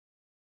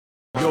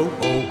Yo,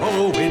 ho,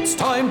 ho, it's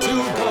time to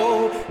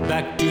go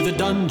back to the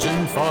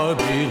dungeon far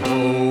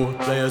below.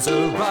 Players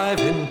arrive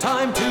in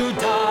time to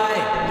die.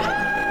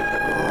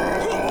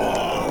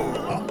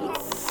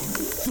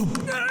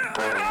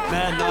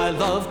 Man, I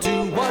love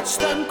to watch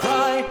them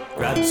cry.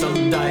 Grab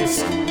some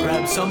dice,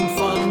 grab some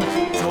fun.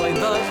 Join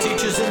the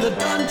teachers in the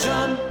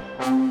dungeon.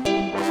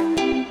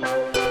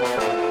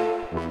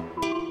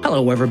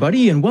 Hello,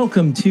 everybody, and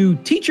welcome to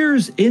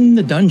Teachers in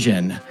the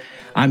Dungeon.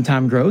 I'm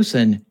Tom Gross,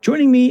 and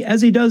joining me,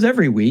 as he does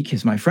every week,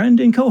 is my friend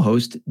and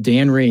co-host,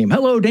 Dan Ream.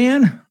 Hello,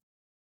 Dan.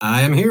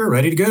 I am here,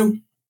 ready to go.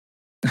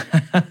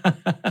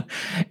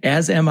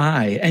 As am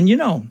I. And you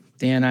know,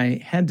 Dan, I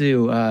had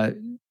to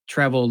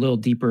travel a little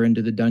deeper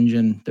into the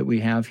dungeon that we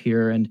have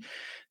here and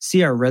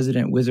see our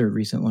resident wizard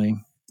recently.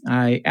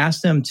 I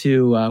asked him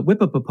to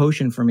whip up a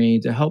potion for me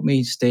to help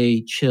me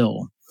stay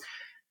chill.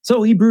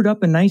 So he brewed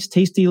up a nice,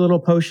 tasty little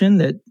potion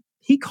that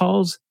he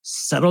calls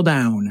Settle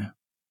Down.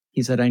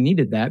 He said I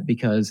needed that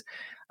because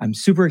I'm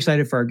super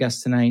excited for our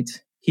guest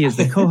tonight. He is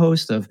the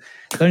co-host of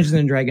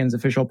Dungeons & Dragons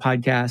official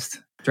podcast,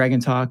 Dragon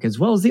Talk, as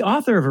well as the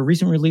author of a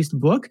recent released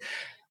book.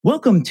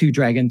 Welcome to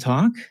Dragon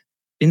Talk,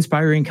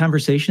 inspiring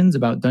conversations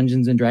about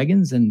Dungeons &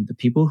 Dragons and the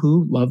people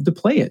who love to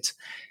play it.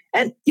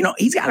 And, you know,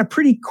 he's got a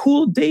pretty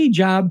cool day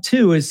job,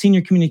 too, as Senior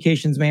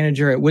Communications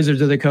Manager at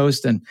Wizards of the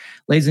Coast. And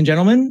ladies and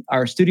gentlemen,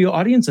 our studio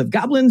audience of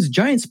goblins,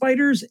 giant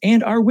spiders,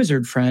 and our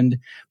wizard friend,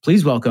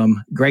 please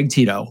welcome Greg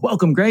Tito.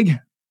 Welcome, Greg.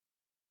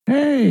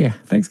 Hey,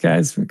 thanks,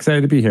 guys.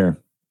 Excited to be here.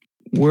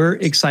 We're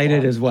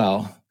excited as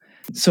well.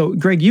 So,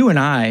 Greg, you and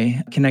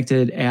I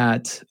connected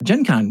at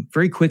Gen Con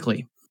very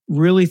quickly.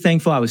 Really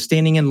thankful. I was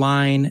standing in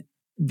line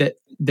that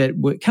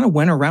kind of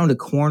went around a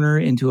corner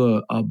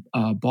into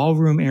a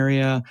ballroom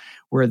area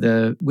where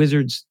the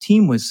Wizards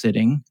team was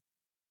sitting.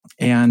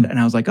 And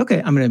I was like,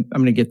 okay, I'm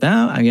gonna get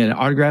that. I get an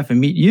autograph and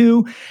meet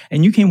you.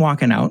 And you came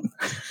walking out.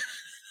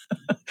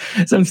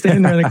 So I'm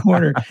standing there in the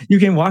corner. You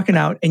came walking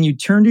out and you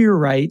turned to your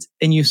right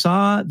and you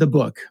saw the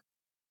book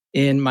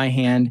in my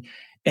hand.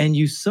 And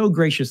you so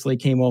graciously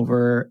came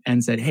over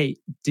and said, hey,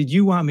 did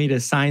you want me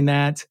to sign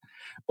that?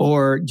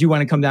 Or do you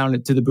want to come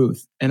down to the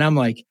booth? And I'm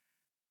like,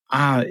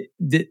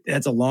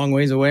 that's a long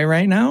ways away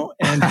right now.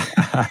 And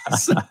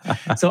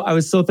so I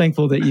was so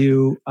thankful that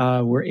you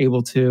were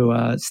able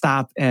to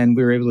stop and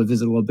we were able to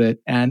visit a little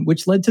bit, and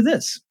which led to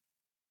this.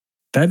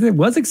 That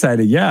was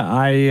exciting. Yeah,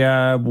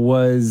 I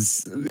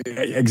was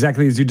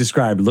exactly as you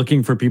described,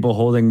 looking for people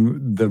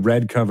holding the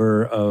red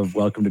cover of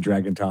Welcome to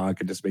Dragon Talk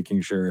and just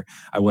making sure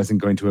I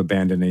wasn't going to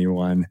abandon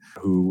anyone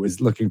who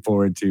was looking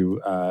forward to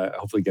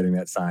hopefully getting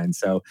that signed.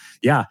 So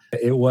yeah,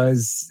 it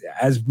was,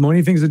 as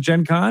many things at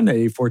Gen Con,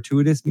 a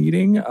fortuitous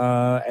meeting,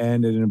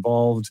 and it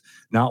involved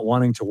not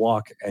wanting to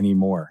walk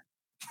anymore,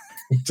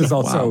 which is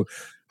also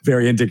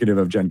very indicative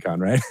of Gen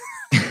Con, right?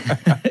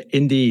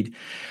 Indeed.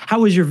 How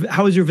was your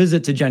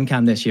visit to Gen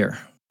Con this year?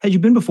 Had you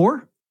been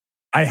before?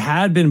 I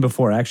had been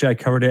before. Actually, I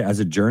covered it as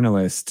a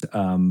journalist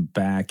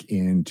back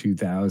in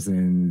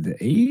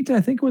 2008.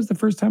 I think it was the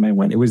first time I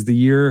went. It was the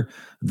year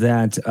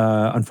that,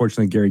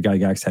 unfortunately, Gary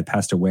Gygax had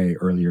passed away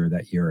earlier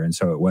that year. And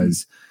so it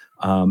was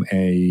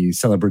a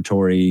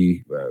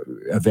celebratory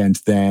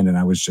event then. And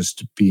I was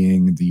just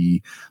being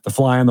the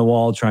fly on the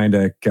wall, trying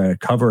to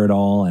cover it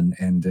all.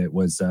 And it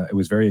was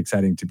very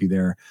exciting to be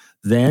there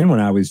then, when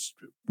I was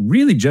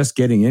really just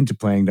getting into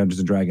playing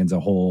Dungeons & Dragons a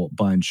whole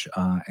bunch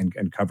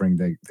and covering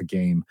the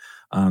game.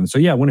 So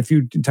yeah, went a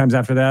few times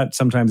after that.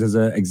 Sometimes as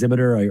an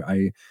exhibitor,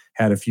 I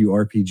had a few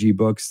RPG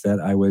books that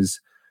I was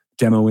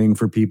demoing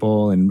for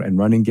people and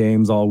running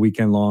games all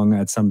weekend long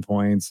at some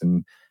points.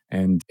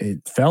 And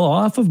it fell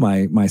off of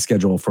my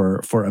schedule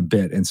for a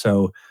bit. And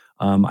so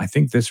I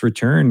think this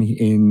return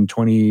in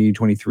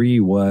 2023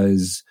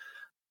 was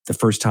the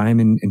first time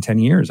in 10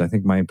 years. I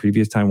think my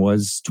previous time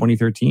was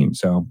 2013.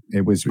 So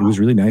it was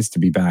really nice to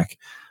be back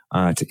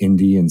to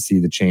Indy and see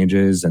the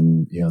changes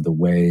and, you know, the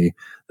way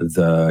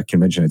the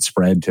convention had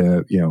spread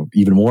to, you know,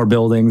 even more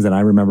buildings than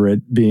I remember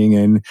it being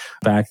in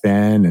back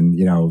then. And,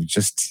 you know,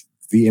 just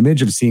the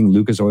image of seeing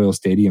Lucas Oil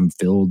Stadium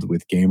filled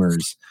with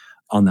gamers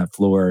on that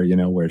floor, you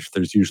know, where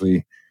there's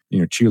usually, you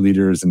know,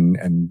 cheerleaders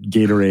and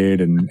Gatorade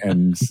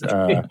and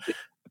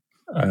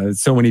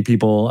so many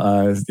people,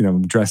 you know,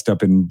 dressed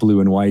up in blue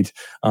and white.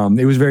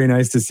 It was very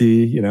nice to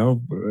see, you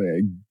know,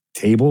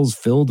 tables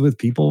filled with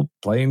people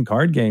playing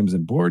card games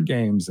and board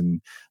games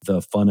and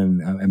the fun and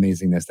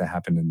amazingness that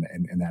happened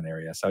in that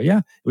area. So yeah,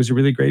 it was a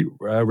really great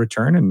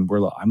return, and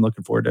I'm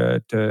looking forward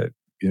to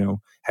you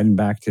know, heading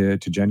back to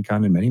Gen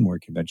Con and many more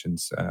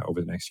conventions over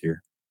the next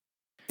year.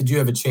 Did you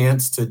have a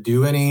chance to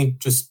do any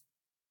just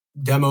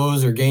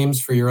demos or games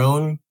for your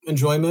own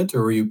enjoyment,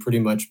 or were you pretty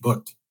much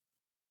booked?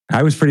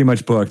 I was pretty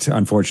much booked,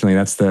 unfortunately.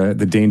 That's the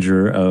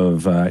danger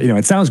of, you know,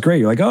 it sounds great.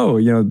 You're like, oh,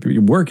 you know,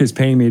 your work is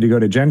paying me to go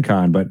to Gen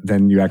Con, but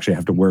then you actually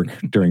have to work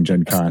during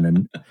Gen Con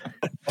and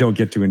don't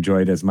get to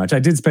enjoy it as much. I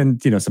did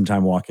spend, you know, some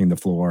time walking the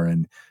floor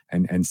and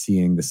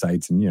seeing the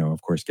sights and, you know,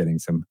 of course, getting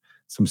some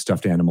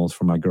stuffed animals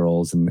for my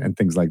girls and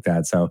things like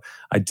that. So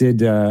I did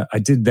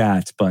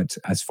that. But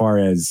as far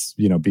as,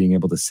 you know, being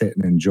able to sit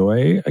and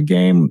enjoy a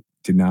game,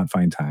 did not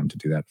find time to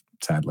do that,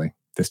 sadly,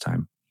 this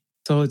time.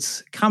 So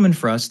it's common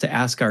for us to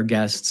ask our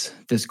guests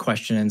this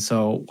question. And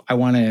so I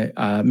want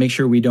to make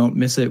sure we don't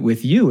miss it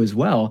with you as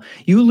well.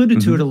 You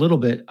alluded to it a little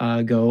bit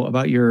ago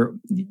about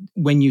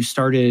when you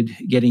started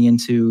getting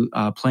into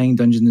playing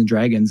Dungeons and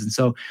Dragons. And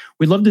so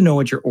we'd love to know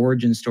what your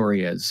origin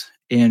story is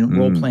in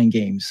role-playing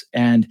games.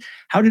 And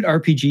how did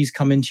RPGs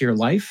come into your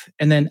life?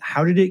 And then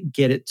how did it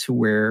get it to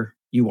where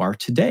you are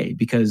today?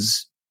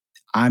 Because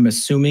I'm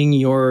assuming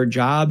your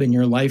job and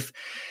your life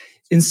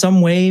in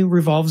some way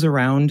revolves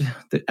around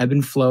the ebb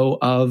and flow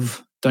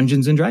of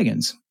Dungeons and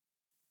Dragons.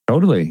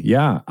 Totally.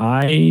 Yeah.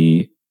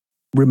 I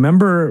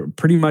remember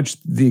pretty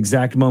much the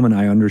exact moment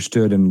I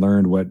understood and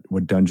learned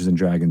what Dungeons and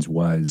Dragons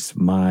was.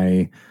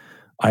 I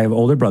have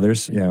older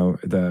brothers.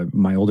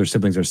 My older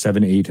siblings are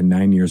 7, 8, and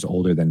 9 years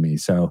older than me.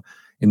 So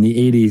in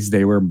the 80s,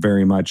 they were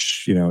very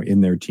much,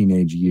 in their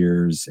teenage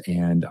years.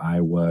 And I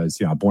was,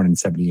 born in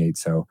 78.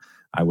 So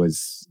I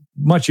was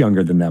much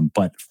younger than them,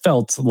 but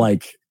felt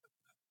like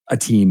a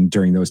teen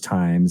during those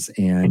times.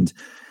 And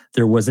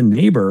there was a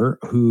neighbor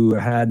who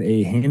had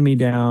a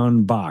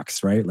hand-me-down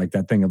box, right? Like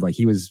that thing of like,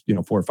 he was,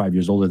 4 or 5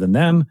 years older than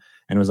them.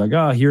 And it was like,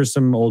 oh, here's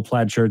some old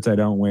plaid shirts I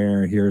don't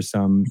wear. Here's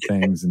some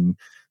things. And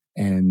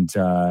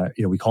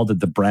we called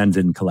it the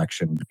Brandon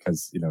collection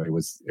because, it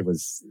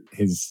was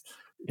his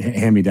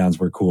hand-me-downs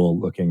were cool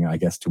looking, I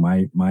guess, to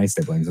my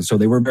siblings. And so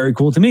they were very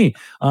cool to me.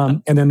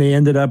 And then they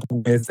ended up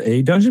with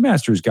a Dungeon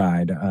Master's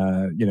Guide,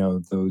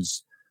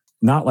 those,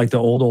 not like the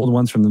old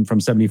ones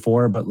from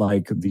 74, but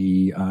like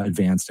the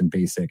advanced and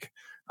basic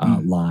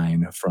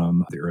line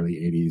from the early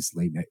 80s,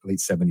 late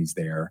 70s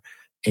there.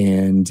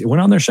 And it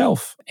went on their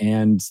shelf.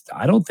 And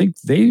I don't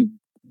think they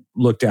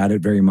looked at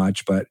it very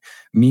much, but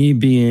me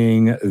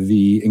being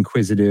the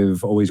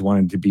inquisitive, always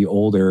wanted to be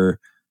older,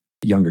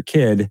 younger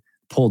kid,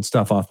 pulled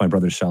stuff off my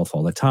brother's shelf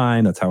all the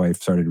time. That's how I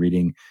started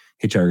reading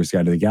Hitchhiker's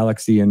Guide to the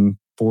Galaxy in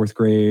 4th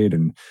grade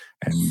and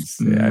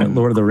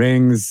Lord of the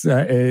Rings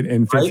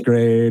in 5th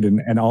grade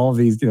and all of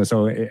these,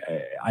 so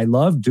I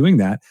loved doing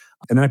that.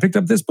 And then I picked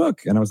up this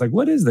book and I was like,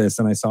 what is this?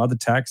 And I saw the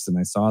text and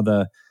I saw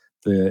the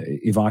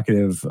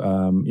evocative,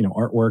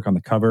 artwork on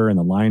the cover and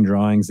the line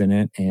drawings in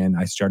it. And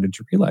I started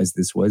to realize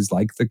this was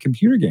like the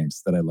computer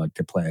games that I like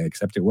to play,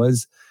 except it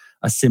was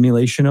a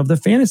simulation of the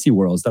fantasy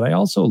worlds that I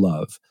also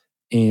love.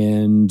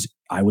 And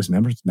I was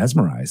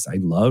mesmerized. I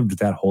loved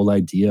that whole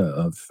idea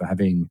of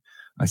having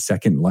a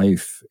second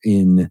life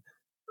in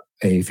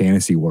a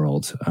fantasy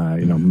world.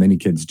 Many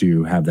kids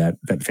do have that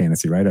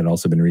fantasy, right? I'd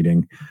also been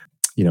reading,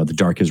 The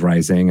Dark is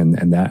Rising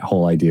and that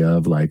whole idea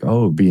of like,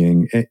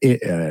 being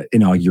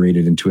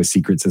inaugurated into a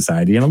secret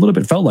society. And a little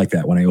bit felt like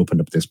that when I opened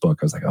up this book.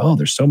 I was like,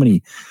 there's so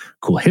many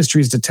cool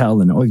histories to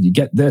tell. And you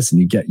get this and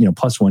you get,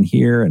 +1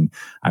 here. And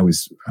I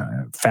was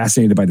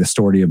fascinated by the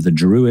story of the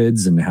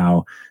Druids and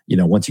how,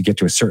 once you get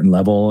to a certain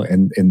level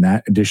and in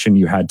that edition,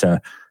 you had to,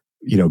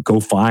 go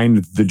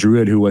find the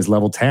druid who was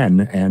level 10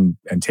 and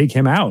take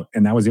him out.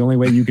 And that was the only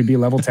way you could be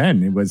level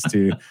 10. It was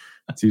to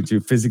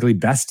physically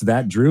best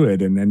that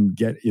druid and then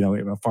get,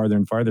 farther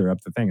and farther up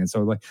the thing. And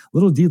so like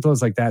little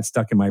details like that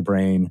stuck in my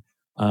brain.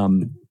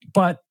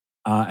 But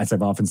as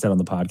I've often said on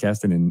the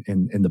podcast and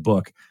in the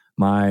book,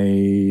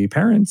 my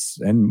parents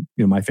and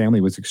my family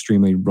was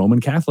extremely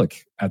Roman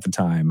Catholic at the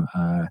time.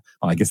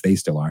 I guess they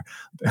still are.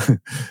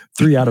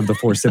 3 out of the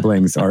 4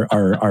 siblings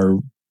are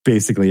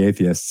basically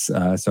atheists.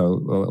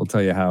 So I'll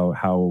tell you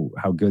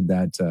how good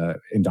that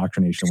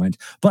indoctrination went.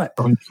 But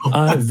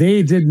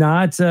they did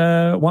not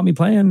want me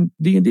playing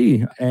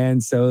D&D.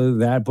 And so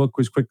that book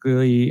was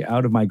quickly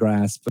out of my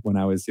grasp when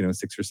I was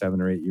 6 or 7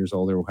 or 8 years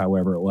old or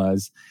however it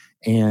was.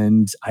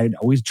 And I'd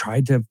always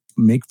tried to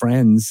make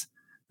friends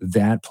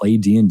that played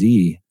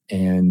D&D.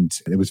 And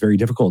it was very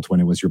difficult when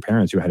it was your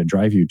parents who had to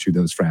drive you to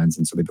those friends.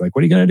 And so they'd be like,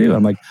 what are you going to do?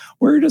 I'm like,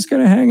 we're just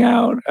going to hang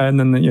out. And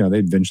then, they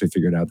eventually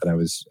figured out that I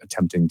was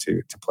attempting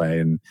to play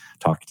and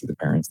talk to the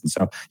parents. And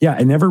so, yeah,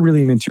 I never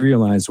really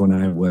materialized when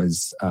I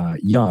was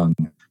young.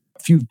 A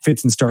few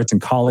fits and starts in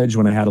college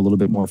when I had a little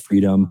bit more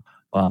freedom.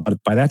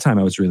 But by that time,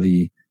 I was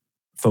really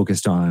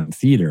focused on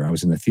theater. I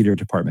was in the theater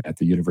department at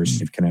the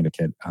University of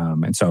Connecticut.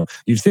 And so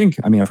you'd think,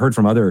 I've heard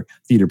from other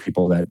theater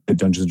people that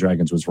Dungeons and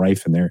Dragons was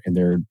rife in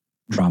their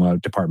drama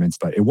departments,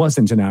 but it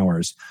wasn't in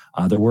ours.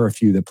 There were a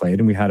few that played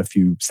and we had a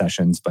few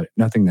sessions, but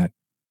nothing that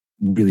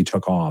really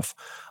took off.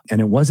 And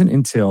it wasn't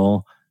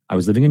until I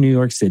was living in New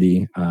York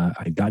City.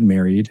 I got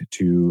married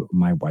to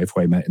my wife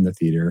who I met in the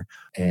theater,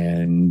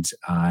 and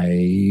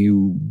I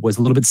was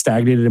a little bit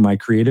stagnated in my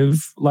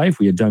creative life.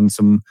 We had done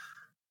some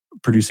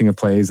producing of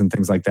plays and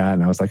things like that.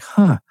 And I was like,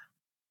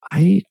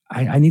 I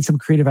need some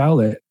creative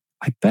outlet.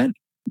 I bet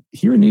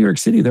here in New York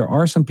City, there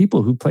are some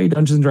people who play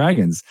Dungeons and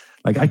Dragons.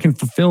 Like I can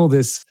fulfill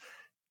this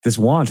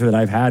want that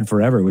I've had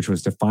forever, which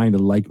was to find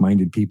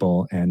like-minded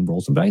people and roll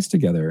some dice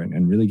together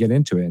and really get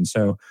into it. And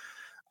so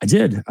I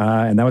did.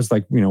 And that was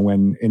like,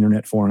 when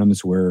internet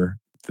forums were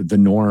the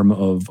norm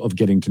of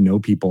getting to know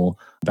people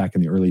back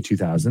in the early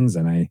 2000s.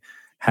 And I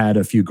had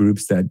a few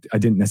groups that I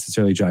didn't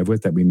necessarily jive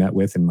with that we met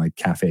with in like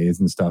cafes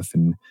and stuff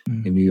in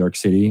New York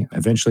City. I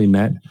eventually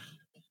met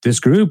this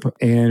group,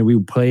 and we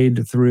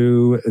played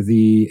through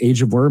the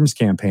Age of Worms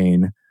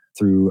campaign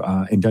through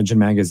in Dungeon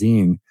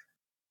Magazine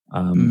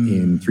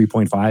in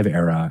 3.5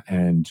 era,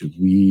 and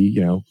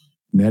we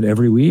met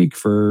every week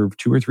for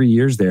 2 or 3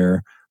 years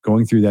there,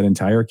 going through that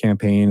entire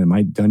campaign. And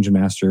my dungeon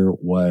master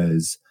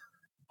was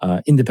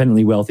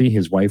independently wealthy.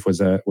 His wife was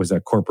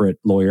a corporate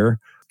lawyer,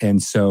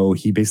 and so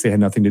he basically had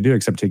nothing to do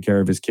except take care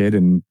of his kid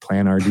and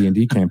plan our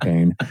D&D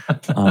campaign,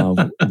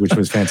 which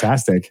was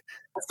fantastic.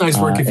 That's nice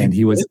work. And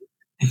he was,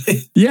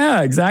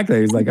 yeah, exactly.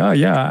 He's like, oh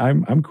yeah,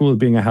 I'm cool with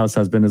being a house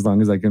husband as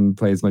long as I can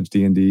play as much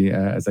D&D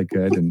as I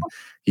could. And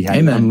he had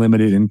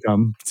unlimited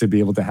income to be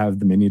able to have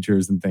the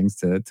miniatures and things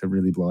to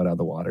really blow it out of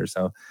the water.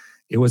 So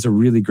it was a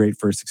really great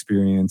first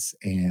experience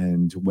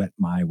and wet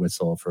my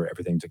whistle for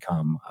everything to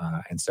come.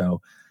 And so,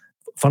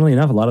 funnily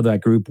enough, a lot of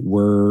that group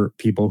were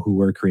people who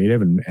were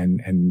creative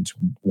and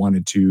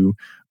wanted to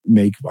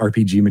make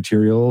RPG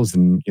materials.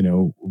 And,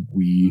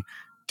 we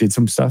did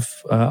some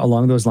stuff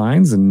along those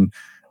lines. And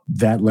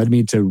that led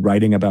me to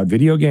writing about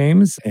video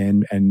games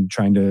and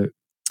trying to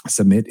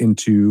submit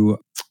into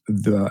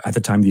at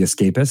the time, The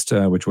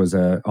Escapist, which was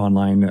an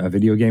online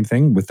video game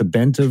thing with the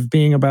bent of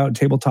being about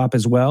tabletop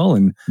as well.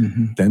 And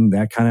then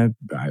that kind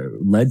of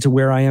led to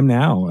where I am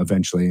now,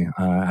 eventually,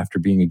 after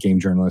being a game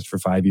journalist for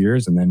 5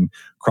 years and then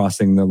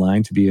crossing the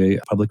line to be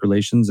a public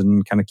relations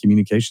and kind of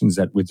communications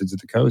at Wizards of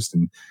the Coast.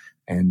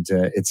 And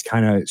it's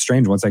kind of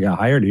strange. Once I got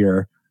hired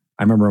here,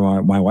 I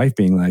remember my wife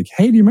being like,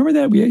 hey, do you remember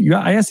that?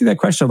 I asked you that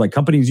question of like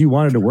companies you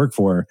wanted to work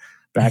for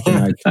back in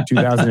like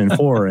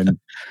 2004, and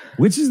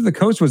Wizards of the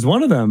Coast was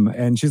one of them.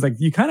 And she's like,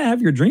 you kind of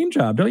have your dream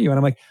job, don't you? And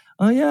I'm like,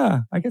 oh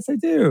yeah, I guess I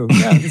do.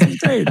 Yeah, this is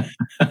great.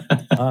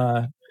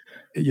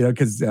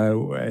 Because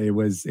it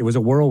was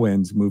a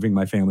whirlwind moving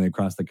my family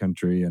across the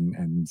country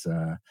and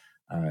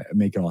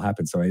make it all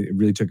happen. So it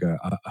really took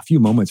a few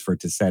moments for it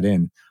to set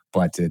in,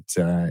 but it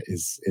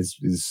is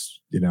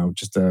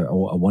just a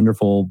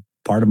wonderful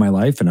part of my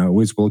life, and I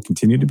always will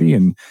continue to be.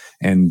 And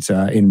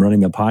in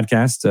running the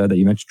podcast that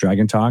you mentioned,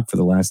 Dragon Talk, for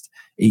the last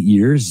 8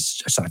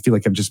 years, I feel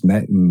like I've just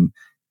met and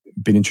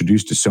been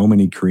introduced to so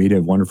many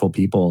creative, wonderful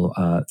people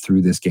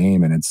through this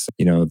game. And it's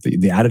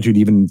the attitude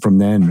even from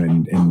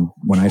then and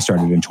when I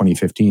started in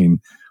 2015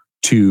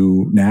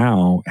 to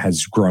now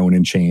has grown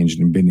and changed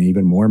and been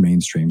even more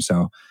mainstream.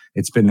 So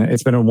it's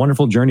been a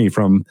wonderful journey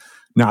from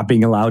not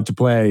being allowed to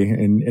play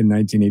in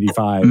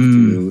 1985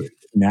 to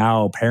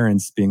now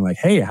parents being like,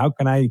 hey, how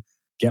can I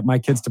get my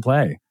kids to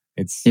play?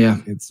 It's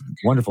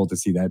wonderful to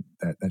see that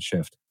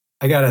shift.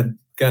 I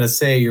gotta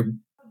say,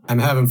 I'm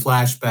having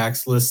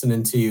flashbacks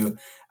listening to you.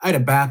 I had a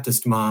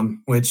Baptist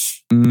mom,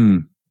 which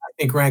I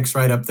think ranks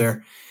right up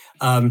there.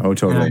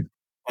 Totally.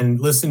 And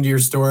listen to your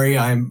story.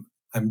 I'm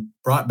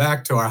brought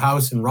back to our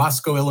house in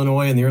Roscoe,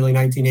 Illinois, in the early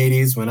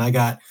 1980s when I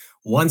got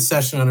one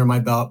session under my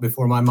belt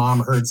before my mom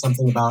heard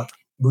something about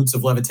boots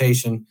of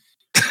levitation.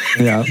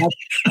 Yeah.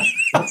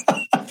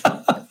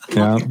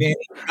 Yeah.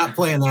 Not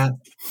playing that.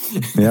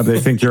 Yeah, they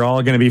think you're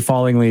all going to be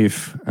Falling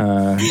Leaf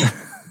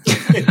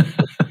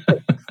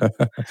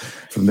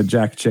from the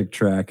Jack Chick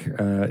track.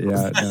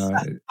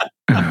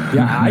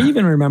 I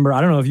even remember, I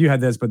don't know if you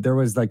had this, but there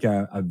was like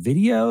a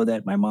video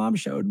that my mom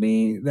showed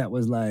me that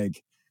was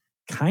like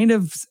kind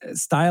of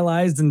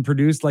stylized and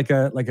produced like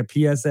a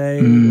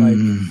PSA,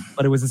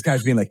 but it was this guy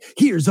being like,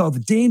 here's all the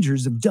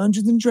dangers of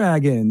Dungeons and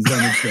Dragons.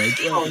 And it's like,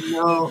 oh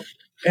no.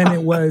 And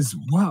it was,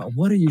 wow,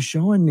 what are you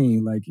showing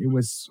me? Like, it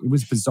was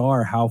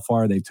bizarre how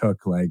far they took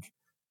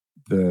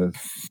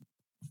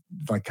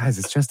guys,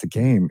 it's just a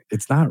game.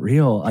 It's not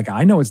real. Like,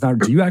 I know it's not.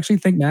 Do you actually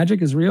think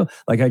magic is real?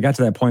 Like, I got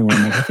to that point where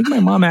I'm like, I think my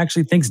mom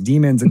actually thinks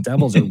demons and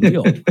devils are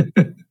real.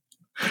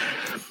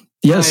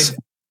 Yes.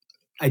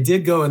 I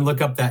did go and look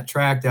up that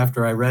tract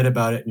after I read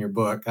about it in your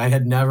book. I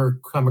had never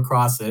come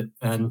across it.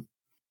 And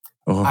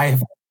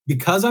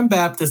because I'm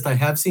Baptist, I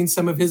have seen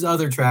some of his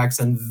other tracks,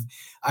 and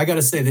I got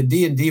to say the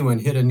D&D one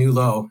hit a new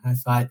low. I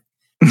thought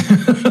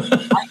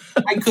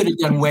I could have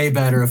done way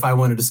better if I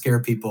wanted to scare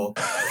people.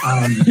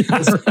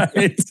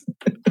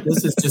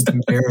 This is just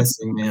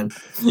embarrassing, man.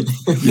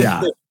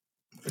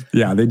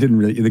 Yeah,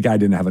 the guy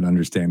didn't have an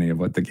understanding of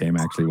what the game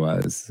actually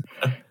was.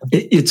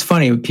 It's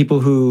funny,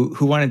 people who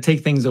want to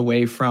take things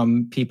away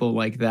from people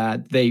like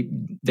that, they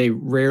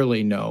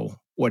rarely know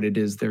what it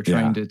is they're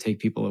trying to take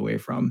people away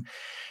from.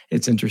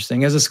 It's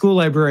interesting. As a school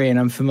librarian,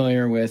 I'm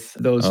familiar with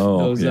those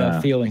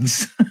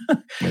feelings.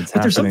 It's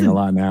happening a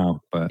lot now.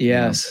 But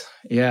yes,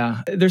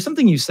 yeah. There's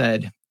something you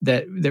said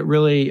that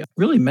really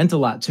meant a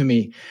lot to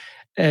me.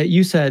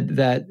 You said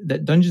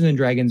that Dungeons and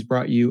Dragons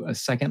brought you a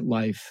second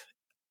life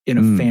in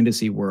a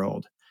fantasy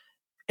world,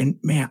 and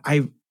man,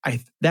 I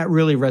that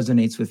really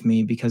resonates with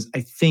me because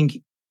I think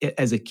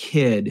as a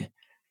kid,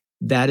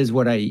 that is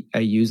what I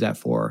use that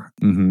for.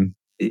 Mm-hmm.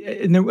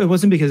 And it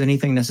wasn't because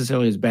anything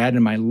necessarily is bad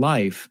in my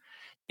life.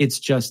 It's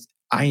just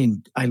I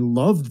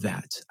loved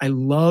that. I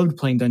loved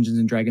playing Dungeons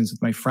and Dragons with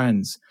my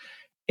friends,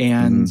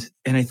 and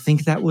I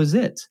think that was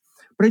it.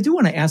 But I do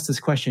want to ask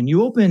this question.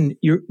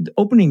 The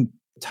opening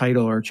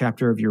title or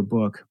chapter of your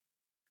book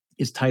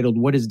is titled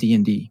 "What is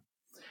D&D?"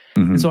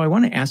 And so I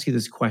want to ask you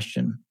this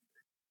question: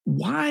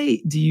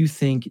 Why do you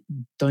think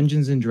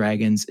Dungeons and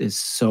Dragons is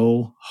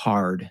so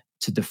hard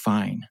to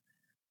define?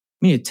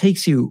 I mean, it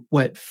takes you,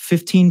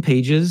 15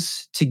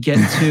 pages to get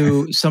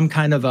to some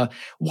kind of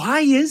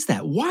why is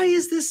that? Why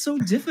is this so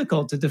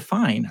difficult to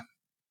define?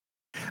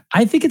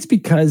 I think it's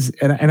because,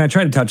 and I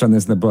try to touch on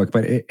this in the book,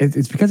 but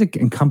it's because it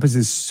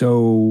encompasses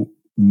so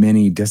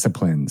many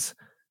disciplines.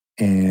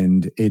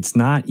 And it's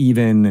not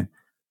even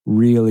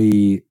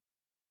really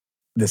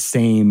the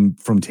same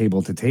from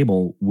table to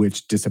table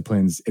which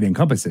disciplines it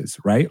encompasses,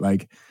 right?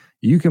 Like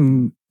you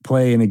can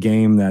play in a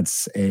game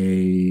that's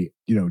a,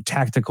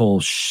 tactical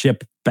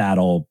ship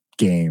battle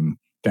game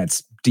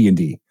that's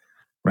D&D,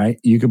 right?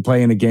 You could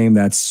play in a game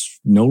that's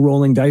no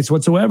rolling dice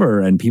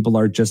whatsoever and people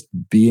are just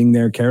being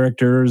their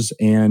characters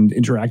and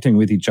interacting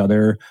with each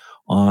other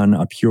on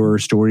a pure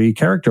story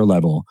character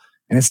level.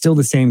 And it's still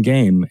the same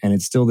game and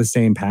it's still the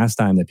same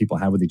pastime that people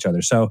have with each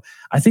other. So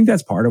I think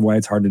that's part of why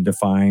it's hard to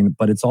define,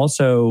 but it's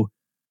also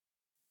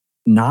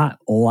not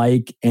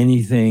like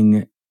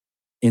anything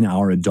in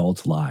our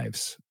adult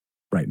lives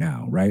right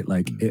now, right?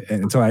 Like,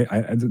 and so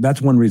I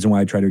that's one reason why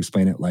I try to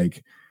explain it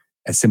like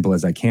as simple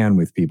as I can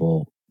with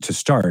people to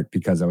start,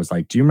 because I was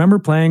like, do you remember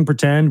playing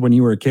pretend when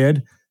you were a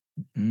kid?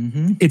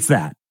 Mm-hmm. It's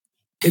that.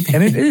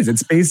 And it is.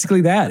 It's basically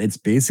that. It's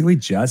basically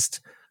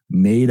just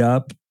made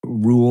up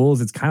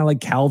rules. It's kind of like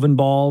Calvin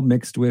Ball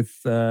mixed with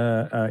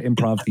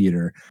improv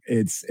theater.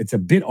 It's a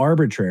bit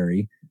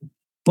arbitrary,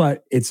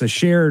 but it's a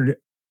shared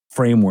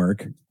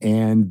framework,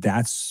 and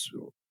that's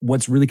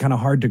what's really kind of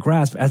hard to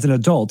grasp as an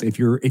adult. If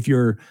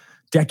you're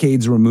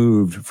decades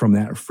removed from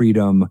that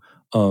freedom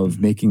of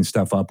making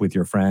stuff up with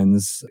your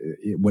friends,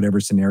 whatever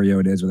scenario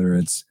it is, whether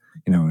it's,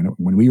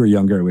 when we were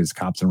younger, it was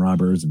cops and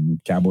robbers and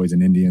cowboys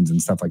and Indians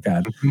and stuff like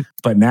that. Mm-hmm.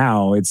 But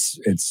now it's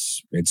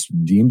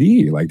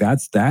D&D. Like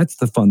that's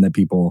the fun that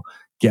people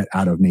get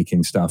out of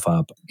making stuff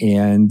up.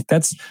 And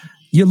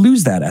you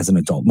lose that as an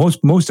adult.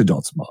 Most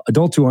adults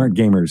who aren't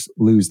gamers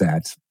lose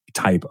that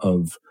type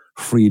of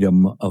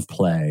freedom of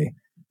play.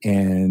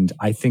 And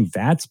I think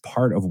that's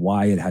part of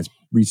why it has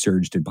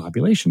resurged in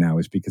population now,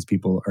 is because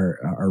people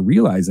are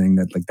realizing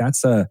that like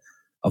that's a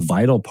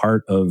vital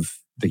part of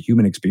the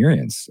human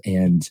experience.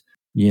 And,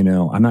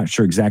 I'm not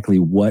sure exactly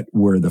what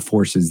were the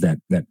forces that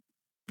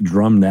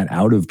drummed that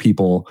out of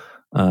people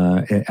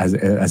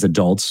as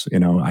adults.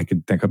 I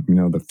could think of,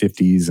 the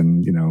 50s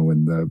and,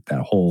 and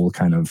that whole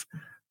kind of,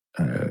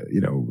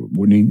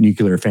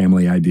 nuclear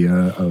family idea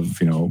of,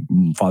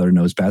 father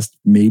knows best.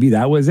 Maybe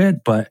that was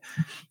it. But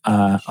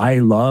I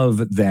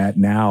love that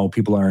now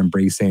people are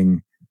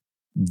embracing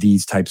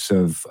these types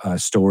of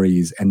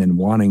stories and then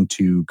wanting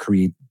to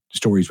create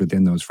stories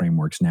within those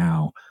frameworks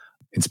now,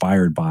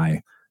 inspired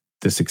by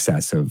the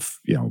success of,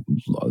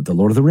 the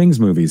Lord of the Rings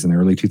movies in the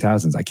early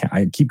 2000s.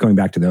 I keep going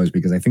back to those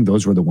because I think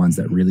those were the ones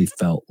that really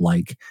felt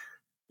like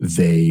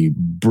they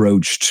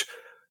broached,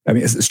 I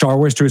mean, Star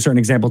Wars to a certain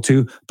example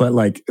too, but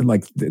like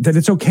that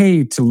it's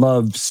okay to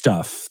love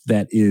stuff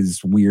that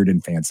is weird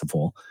and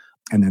fanciful.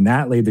 And then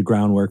that laid the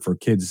groundwork for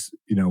kids,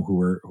 who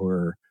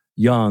were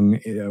young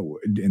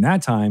in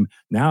that time.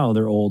 Now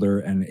they're older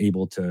and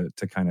able to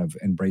kind of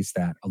embrace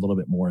that a little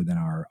bit more than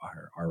our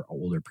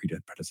older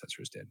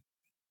predecessors did.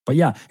 But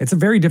yeah, it's a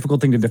very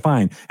difficult thing to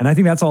define. And I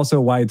think that's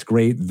also why it's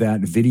great that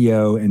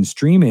video and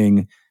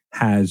streaming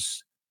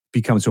has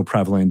become so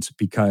prevalent,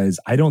 because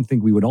I don't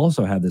think we would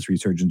also have this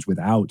resurgence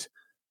without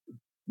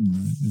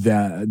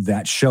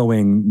that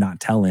showing, not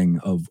telling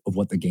of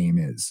what the game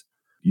is.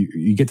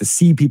 You get to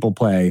see people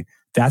play.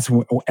 That's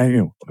what,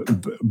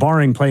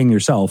 barring playing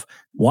yourself,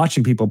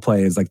 watching people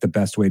play is like the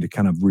best way to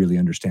kind of really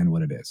understand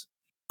what it is.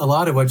 A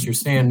lot of what you're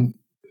saying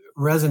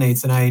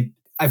resonates, and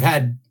I've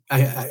had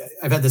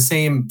the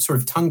same sort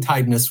of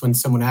tongue-tiedness when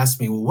someone asks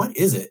me, well, what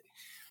is it?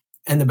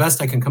 And the best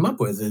I can come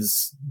up with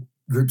is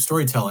group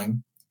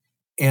storytelling.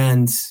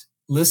 And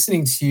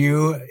listening to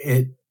you,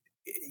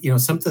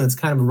 something that's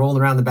kind of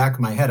rolling around the back of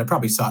my head. I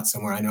probably saw it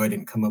somewhere. I know I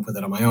didn't come up with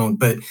it on my own,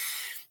 but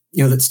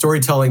that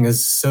storytelling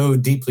is so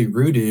deeply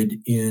rooted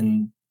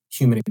in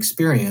human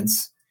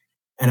experience.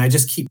 And I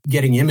just keep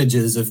getting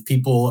images of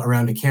people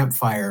around a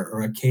campfire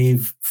or a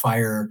cave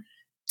fire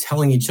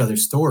telling each other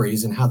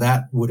stories, and how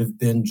that would have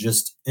been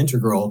just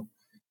integral.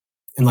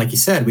 And like you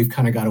said, we've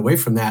kind of got away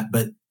from that,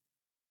 but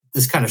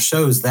this kind of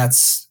shows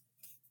that's,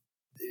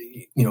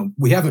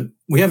 we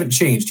haven't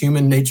changed.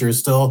 Human nature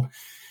still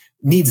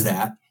needs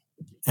that.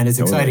 And it's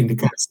exciting to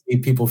kind of see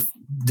people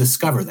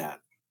discover that.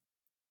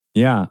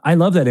 Yeah, I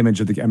love that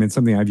image of it's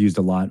something I've used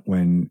a lot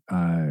when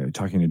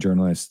talking to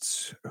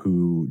journalists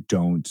who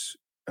don't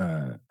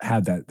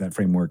have that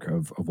framework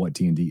of what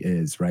D&D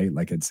is, right?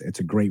 Like it's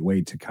a great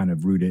way to kind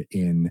of root it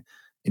in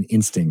an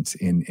instinct,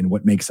 in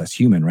what makes us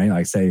human, right? Like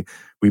I say,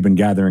 we've been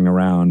gathering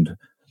around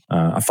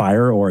a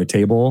fire or a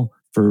table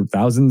for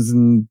thousands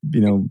and,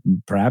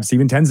 perhaps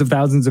even tens of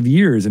thousands of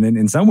years. And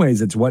in some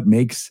ways, it's what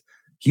makes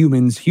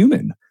humans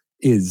human,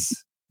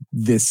 is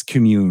this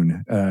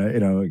commune,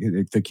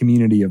 the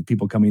community of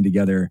people coming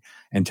together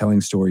and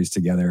telling stories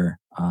together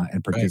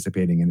and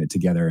participating in it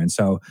together. And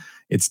so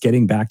it's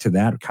getting back to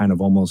that kind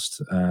of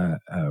almost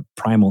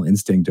primal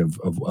instinct of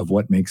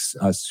what makes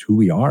us who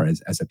we are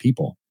as a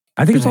people.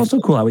 I think it's also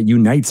cool how it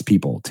unites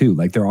people too.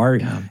 Like there are,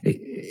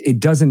 it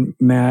doesn't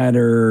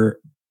matter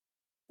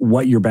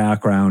what your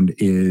background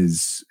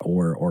is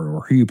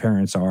or who your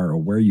parents are or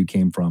where you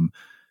came from.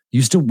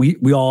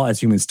 We all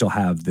as humans still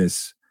have the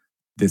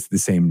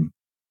same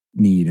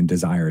need and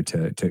desire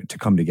to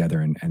come together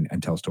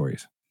and tell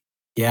stories.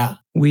 Yeah.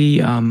 We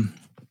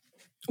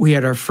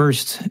had our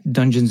first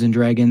Dungeons and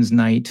Dragons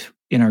night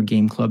in our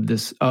game club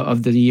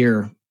of the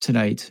year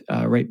tonight,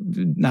 right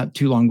not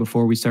too long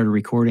before we started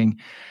recording.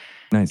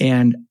 Nice.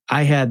 And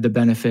I had the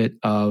benefit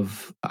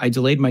of, I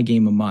delayed my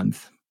game a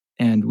month,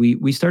 and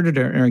we started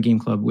our game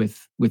club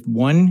with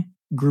one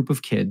group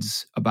of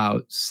kids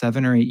about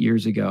 7 or 8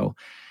 years ago,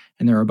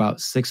 and there are about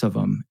 6 of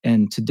them.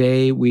 And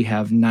today we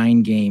have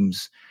 9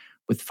 games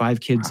with 5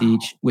 kids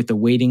each, with a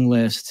waiting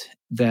list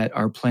that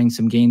are playing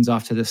some games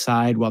off to the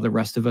side while the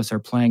rest of us are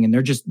playing. And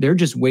they're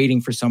just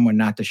waiting for someone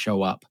not to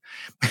show up.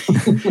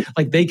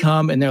 Like they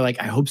come and they're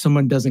like, I hope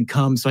someone doesn't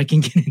come so I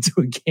can get into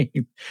a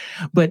game.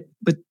 But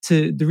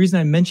the reason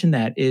I mention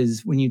that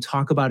is when you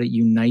talk about it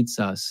unites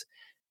us,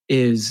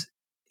 is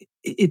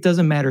it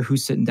doesn't matter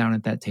who's sitting down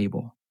at that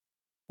table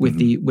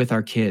with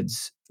our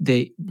kids.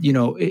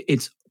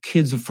 It's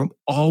kids from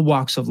all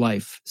walks of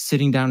life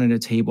sitting down at a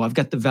table. I've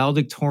got the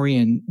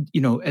valedictorian,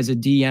 as a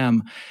DM,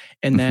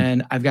 and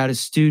then I've got a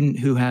student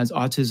who has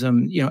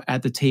autism,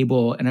 at the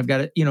table, and I've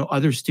got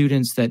other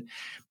students that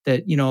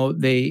they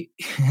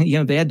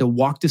they had to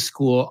walk to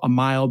school a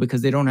mile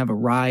because they don't have a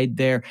ride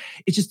there.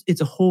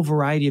 It's a whole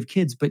variety of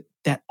kids, but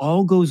that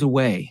all goes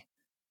away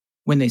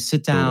when they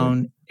sit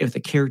down with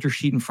a character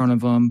sheet in front of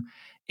them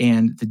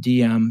and the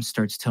DM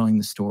starts telling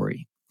the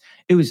story.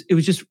 It was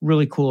just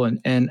really cool.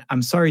 And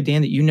I'm sorry,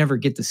 Dan, that you never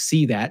get to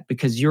see that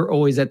because you're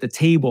always at the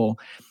table.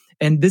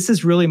 And this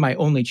is really my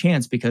only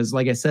chance because,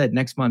 like I said,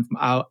 next month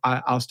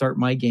I'll start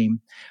my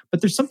game. But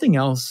there's something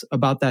else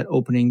about that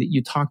opening that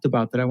you talked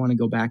about that I want to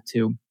go back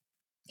to.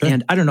 Sure.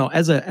 And I don't know,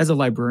 as a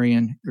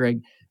librarian,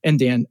 Greg and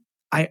Dan,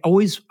 I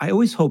always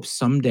hope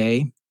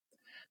someday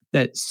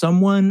that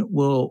someone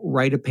will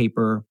write a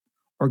paper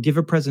or give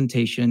a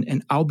presentation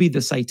and I'll be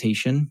the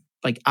citation.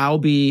 Like I'll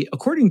be,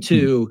 according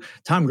to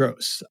Tom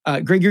Gross,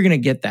 Greg, you're going to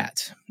get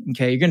that.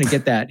 Okay. You're going to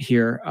get that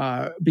here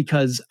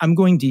because I'm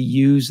going to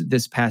use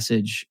this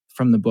passage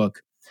from the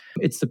book.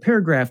 It's the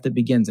paragraph that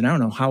begins, and I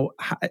don't know how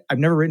I've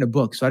never written a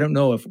book. So I don't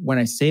know if when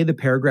I say the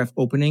paragraph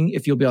opening,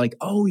 if you'll be like,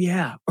 oh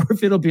yeah, or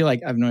if it'll be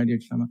like, I have no idea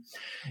what you're talking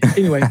about.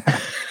 Anyway,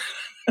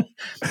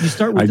 you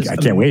start with I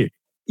can't wait.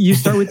 You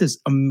start with this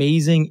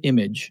amazing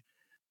image.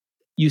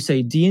 You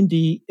say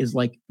D&D is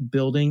like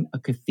building a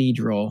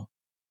cathedral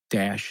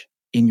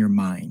in your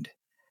mind.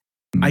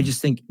 I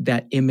just think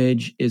that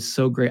image is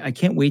so great. I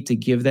can't wait to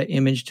give that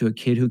image to a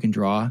kid who can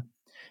draw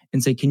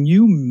and say, can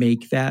you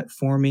make that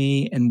for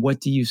me? And what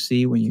do you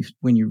see when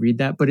you read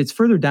that? But it's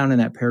further down in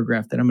that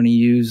paragraph that I'm going to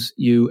use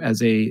you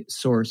as a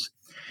source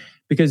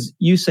because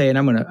you say, and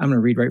I'm going to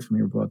read right from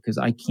your book because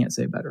I can't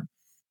say it better.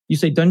 You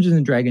say Dungeons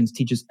and Dragons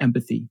teaches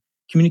empathy,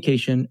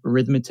 communication,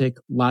 arithmetic,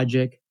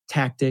 logic,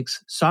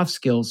 tactics, soft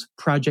skills,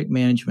 project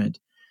management.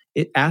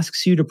 It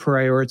asks you to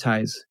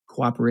prioritize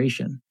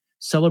cooperation,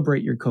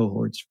 celebrate your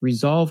cohorts,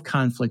 resolve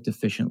conflict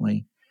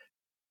efficiently.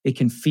 It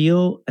can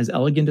feel as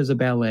elegant as a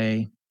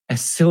ballet,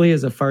 as silly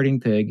as a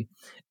farting pig,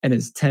 and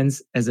as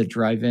tense as a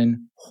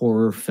drive-in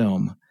horror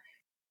film.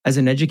 As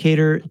an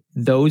educator,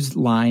 those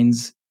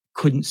lines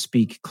couldn't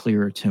speak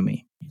clearer to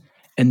me.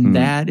 And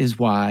that is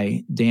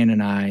why Dan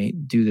and I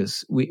do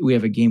this. We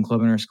have a game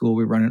club in our school.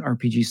 We run an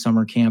RPG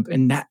summer camp.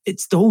 And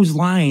it's those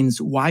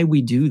lines why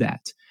we do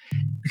that.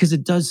 Because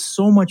it does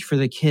so much for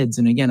the kids.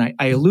 And again, I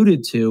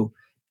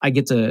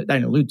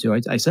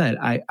said,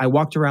 I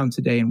walked around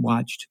today and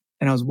watched,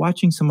 and I was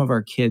watching some of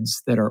our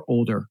kids that are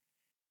older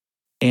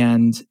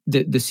and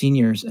the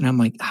seniors. And I'm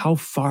like, how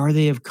far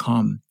they have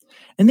come.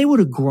 And they would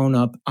have grown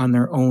up on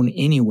their own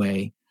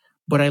anyway.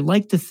 But I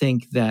like to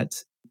think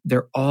that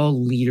they're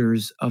all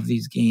leaders of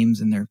these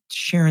games and they're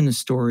sharing the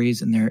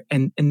stories and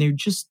they're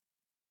just,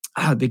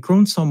 they've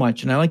grown so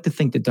much. And I like to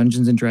think that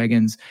Dungeons and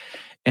Dragons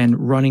and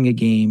running a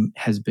game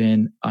has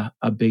been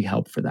a big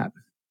help for that.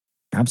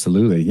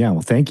 Absolutely. Yeah.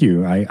 Well, thank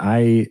you.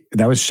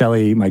 That was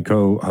Shelley, my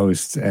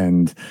co-host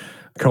and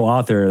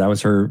co-author. That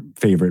was her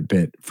favorite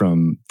bit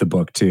from the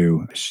book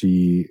too.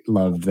 She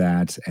loved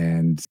that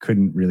and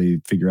couldn't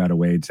really figure out a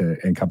way to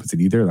encompass it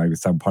either. Like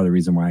it's part of the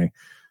reason why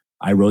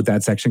I wrote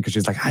that section because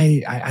she's like,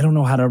 I don't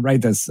know how to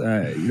write this.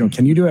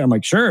 Can you do it? I'm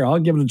like, sure, I'll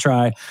give it a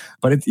try.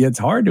 But it's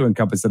hard to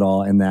encompass it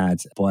all in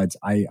that. But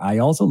I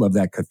also love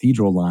that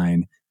cathedral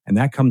line. And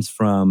that comes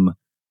from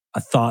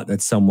a thought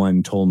that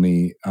someone told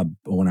me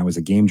when I was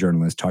a game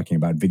journalist talking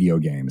about video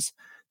games.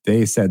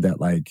 They said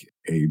that like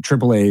a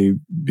AAA,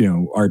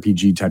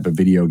 RPG type of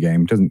video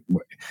game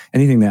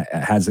anything that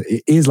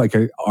is like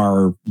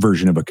our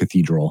version of a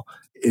cathedral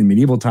in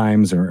medieval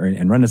times or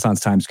in Renaissance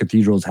times,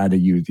 cathedrals had to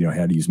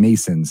use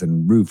masons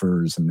and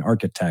roofers and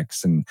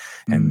architects and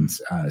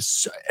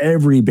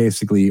every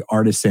basically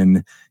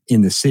artisan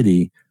in the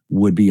city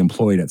would be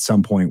employed at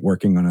some point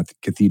working on a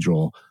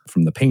cathedral,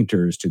 from the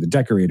painters to the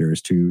decorators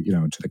to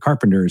the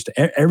carpenters.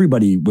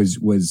 Everybody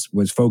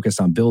was focused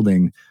on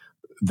building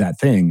that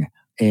thing.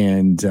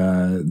 And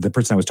the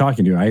person I was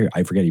talking to,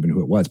 I forget even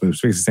who it was, but it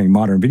was basically saying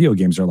modern video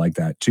games are like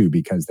that too,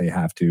 because they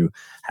have to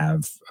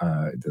have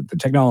the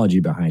technology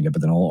behind it,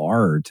 but then all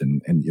art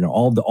and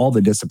all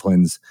the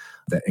disciplines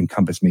that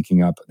encompass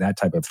making up that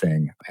type of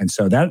thing. And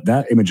so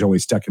that image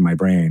always stuck in my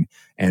brain.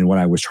 And when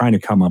I was trying to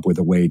come up with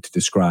a way to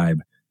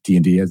describe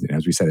D&D,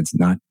 as we said, it's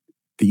not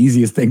the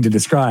easiest thing to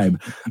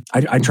describe.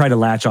 I try to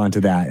latch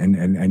onto that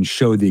and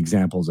show the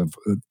examples of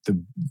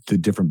the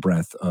different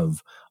breadth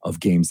of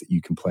games that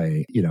you can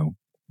play.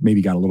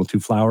 Maybe got a little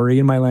too flowery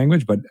in my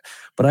language, but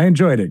I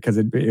enjoyed it because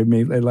it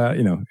made let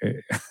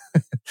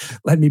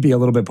me be a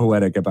little bit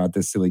poetic about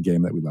this silly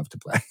game that we love to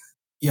play.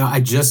 I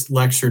just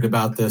lectured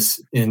about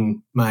this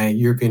in my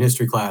European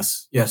history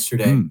class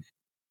yesterday.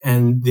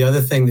 And the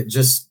other thing that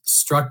just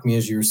struck me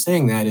as you were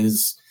saying that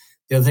is,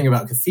 the other thing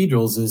about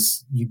cathedrals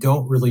is you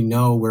don't really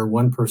know where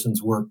one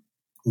person's work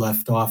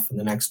left off and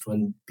the next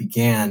one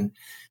began.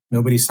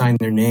 Nobody signed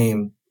their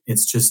name.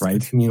 It's just a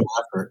communal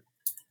effort.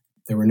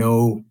 There were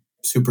no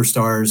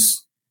superstars,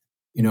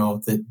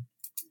 that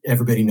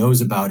everybody knows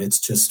about. It's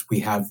just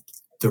we have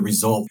the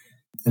result.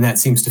 And that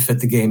seems to fit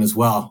the game as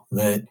well,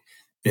 that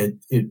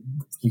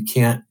you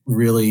can't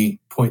really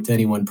point to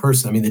any one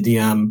person. I mean, the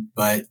DM,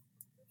 but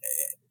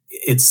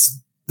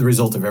it's the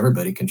result of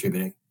everybody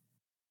contributing.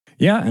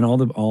 Yeah, and all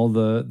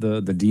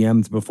the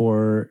DMs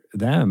before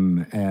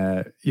them,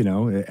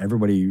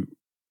 everybody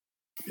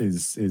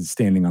is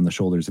standing on the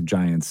shoulders of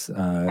giants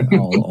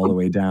all the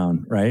way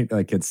down, right?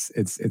 Like it's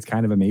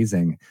kind of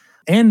amazing.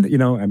 And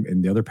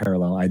in the other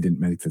parallel, I didn't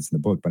make this in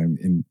the book, but I'm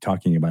in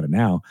talking about it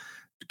now.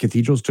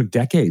 Cathedrals took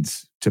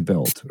decades to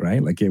build,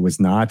 right? Like it was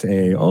not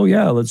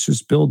let's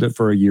just build it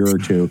for a year or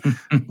two.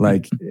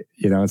 Like,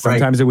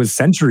 sometimes it was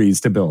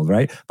centuries to build,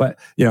 right? But,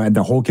 and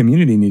the whole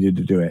community needed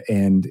to do it.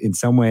 And in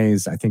some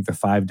ways, I think the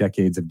 5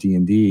 decades of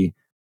D&D,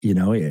 in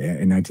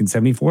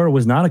 1974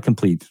 was not a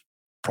complete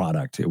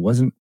product. It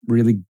wasn't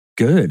really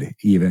good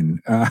even.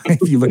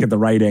 If you look at the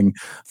writing,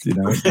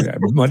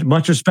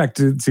 much respect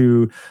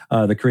to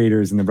the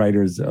creators and the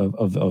writers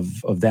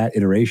of that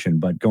iteration.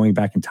 But going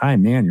back in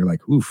time, man, you're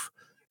like, oof,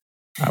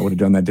 I would have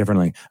done that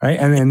differently, right?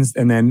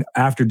 And then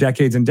after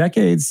decades and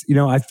decades,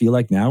 I feel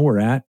like now we're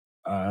at,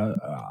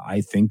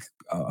 I think,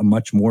 a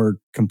much more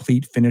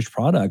complete finished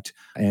product.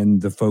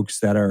 And the folks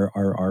that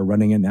are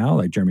running it now,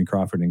 like Jeremy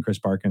Crawford and Chris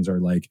Parkins, are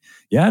like,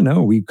 yeah,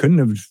 no, we couldn't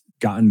have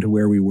gotten to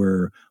where we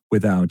were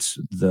without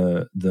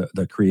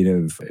the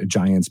creative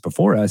giants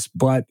before us.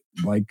 But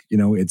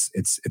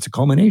it's a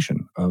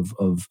culmination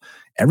of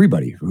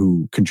everybody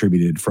who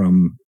contributed,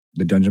 from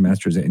the dungeon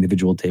masters at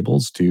individual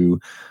tables to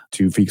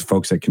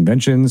folks at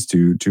conventions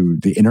to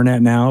the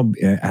internet now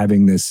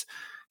having this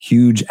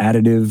huge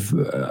additive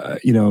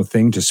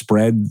thing to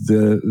spread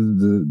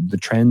the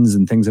trends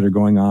and things that are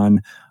going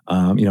on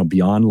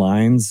beyond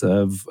lines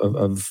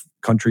of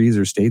countries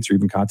or states or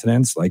even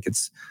continents. Like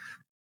it's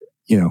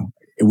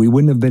we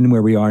wouldn't have been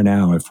where we are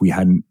now if we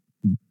hadn't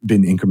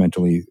been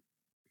incrementally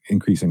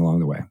increasing along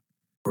the way.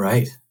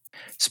 Right.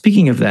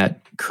 Speaking of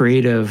that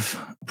creative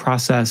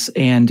process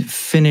and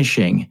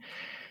finishing,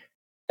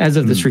 as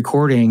of this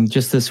recording,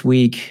 just this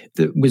week,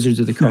 the Wizards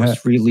of the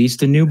Coast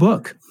released a new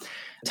book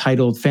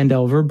titled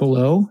Phandelver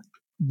Below.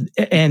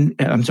 And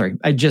I'm sorry,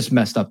 I just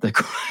messed up the...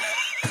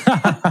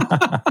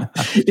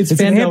 it's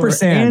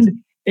Phandelver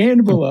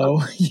and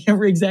Below.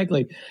 Yeah,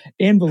 exactly.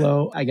 And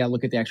Below. I got to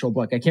look at the actual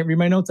book. I can't read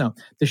my notes now.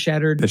 The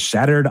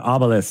Shattered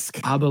Obelisk.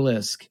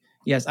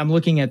 Yes, I'm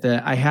looking at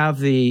I have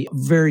the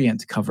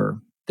variant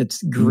cover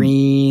that's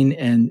green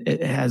and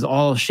it has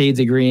all shades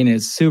of green.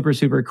 It's super,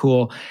 super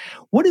cool.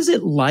 What is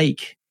it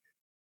like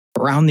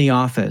around the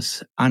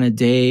office on a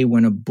day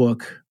when a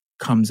book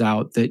comes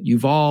out that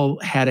you've all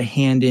had a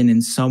hand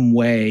in some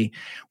way,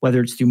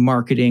 whether it's through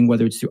marketing,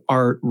 whether it's through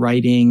art,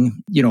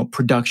 writing,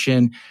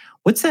 production?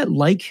 What's that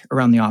like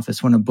around the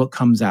office when a book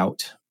comes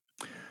out?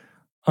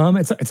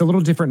 It's a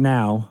little different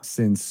now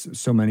since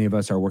so many of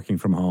us are working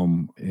from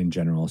home in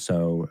general.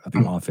 So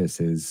the office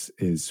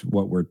is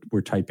what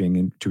we're typing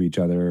into each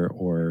other,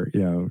 or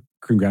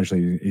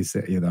congratulating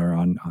either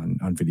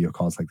on video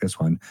calls like this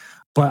one.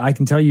 But I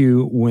can tell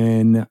you,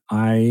 when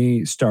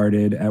I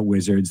started at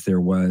Wizards,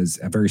 there was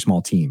a very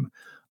small team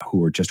who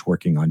were just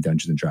working on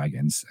Dungeons and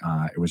Dragons.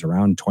 It was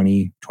around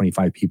 20,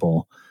 25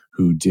 people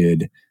who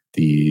did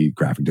the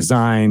graphic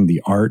design,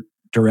 the art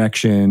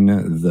direction,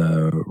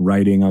 the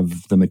writing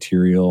of the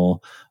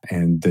material,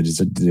 and the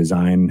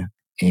design,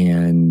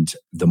 and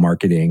the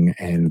marketing,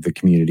 and the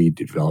community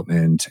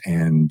development,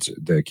 and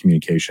the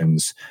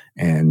communications,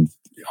 and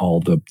all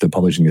the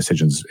publishing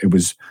decisions. It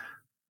was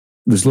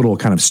this little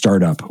kind of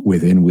startup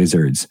within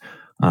Wizards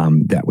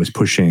that was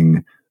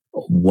pushing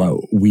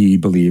what we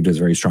believed as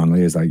very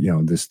strongly is like,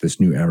 this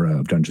new era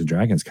of Dungeons and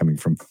Dragons coming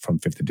from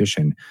 5th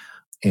edition.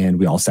 And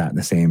we all sat in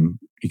the same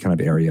kind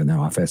of area in the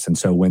office. And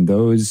so when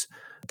those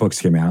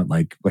books came out,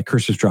 like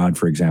Curse of Strahd,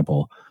 for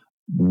example,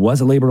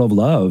 was a labor of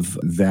love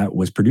that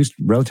was produced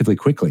relatively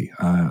quickly.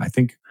 I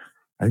think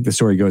the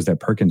story goes that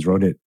Perkins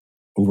wrote it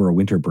over a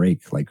winter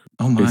break, like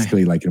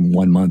basically like in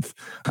 1 month,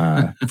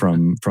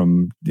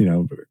 from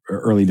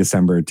early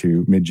December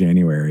to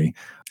mid-January.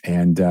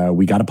 And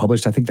we got it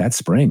published, I think, that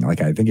spring.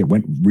 Like, I think it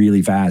went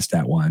really fast,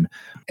 that one.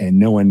 And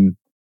no one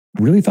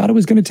really thought it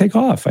was going to take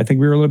off. I think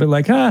we were a little bit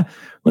like,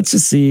 let's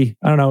just see.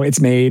 I don't know. It's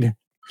made.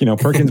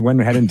 Perkins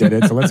went ahead and did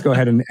it. So let's go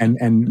ahead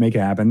and make it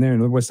happen. There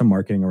was some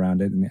marketing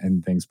around it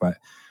and things. But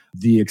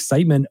the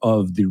excitement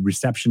of the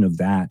reception of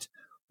that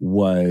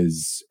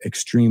was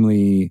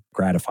extremely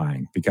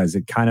gratifying, because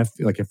it kind of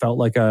it felt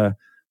like a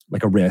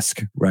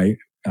risk, right?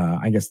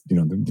 I guess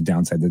the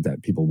downside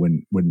that people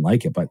wouldn't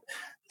like it, but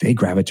they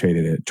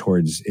gravitated it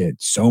towards it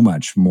so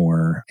much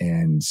more,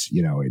 and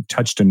it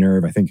touched a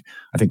nerve. I think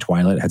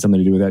Twilight had something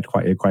to do with that,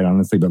 quite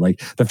honestly. But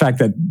like the fact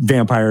that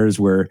vampires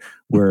were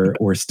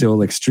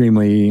still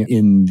extremely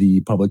in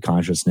the public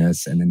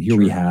consciousness, and then here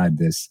we had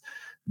this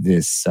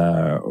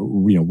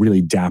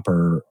really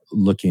dapper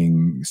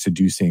looking,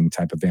 seducing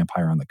type of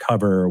vampire on the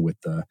cover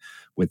with the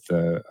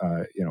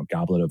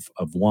goblet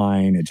of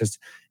wine.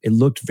 It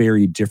looked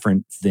very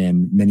different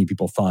than many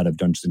people thought of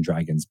Dungeons and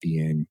Dragons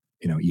being,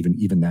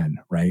 even then,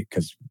 right?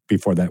 Because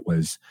before that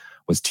was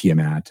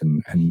Tiamat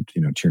and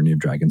Tyranny of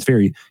Dragons,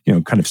 very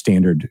kind of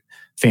standard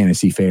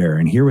fantasy fare.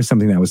 And here was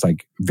something that was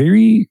like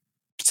very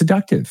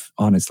seductive,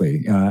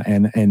 honestly,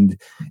 and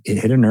it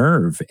hit a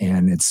nerve,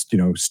 and it's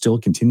still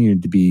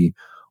continued to be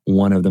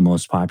one of the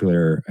most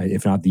popular,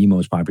 if not the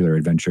most popular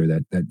adventure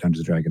that Dungeons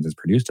and Dragons has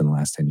produced in the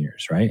last 10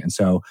 years, right? And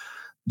so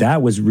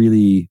that was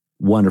really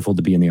wonderful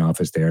to be in the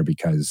office there,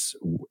 because,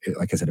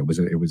 like I said, it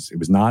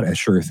was not a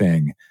sure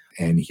thing,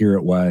 and here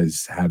it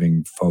was,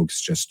 having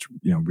folks just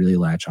really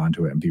latch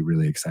onto it and be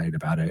really excited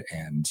about it,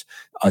 and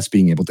us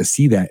being able to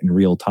see that in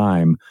real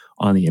time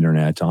on the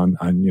internet, on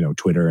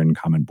Twitter and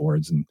comment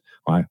boards. And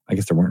well, I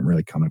guess there weren't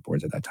really comment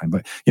boards at that time,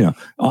 but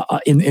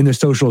in the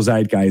social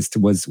zeitgeist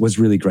was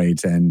really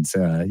great, and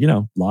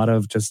a lot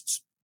of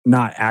just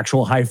not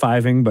actual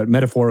high-fiving, but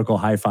metaphorical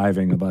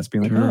high-fiving of us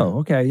being like, oh,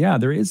 okay, yeah,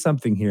 there is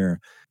something here.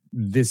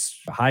 This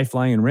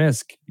high-flying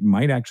risk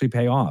might actually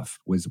pay off,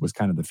 was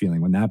kind of the feeling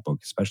when that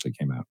book especially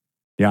came out.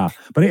 Yeah,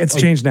 but it's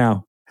changed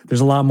now.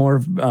 There's a lot more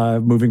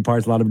moving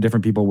parts, a lot of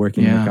different people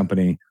working in the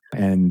company.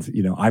 And,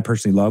 I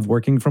personally love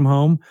working from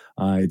home.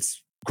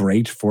 It's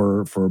great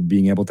for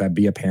being able to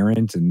be a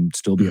parent and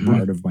still be a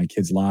part of my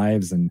kids'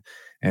 lives and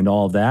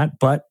all of that.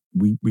 But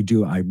we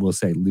do, I will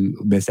say,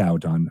 miss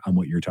out on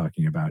what you're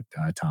talking about,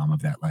 Tom,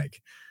 of that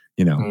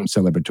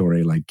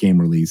celebratory like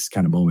game release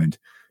kind of moment.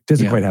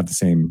 Doesn't quite have the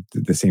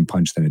same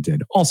punch that it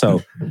did.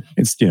 Also,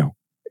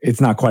 it's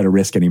not quite a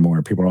risk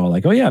anymore. People are all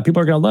like, oh yeah,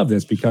 people are going to love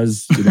this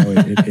because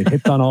it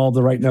hits on all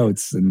the right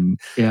notes, and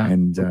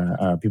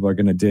people are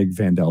going to dig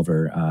Van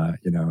Delver,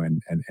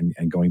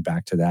 and going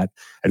back to that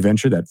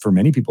adventure that for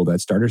many people, that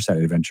starter set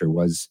adventure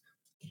was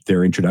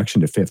their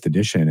introduction to 5th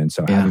edition. And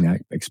so having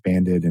that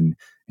expanded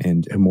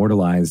and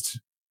immortalized,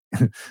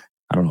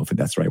 I don't know if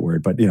that's the right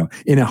word, but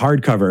in a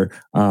hardcover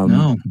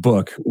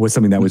book was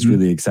something that was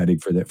really exciting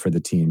for the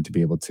team to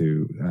be able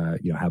to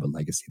have a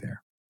legacy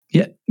there.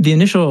 Yeah, the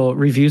initial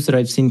reviews that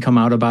I've seen come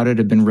out about it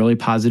have been really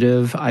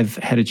positive. I've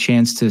had a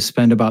chance to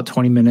spend about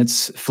 20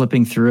 minutes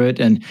flipping through it,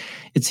 and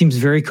it seems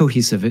very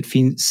cohesive. It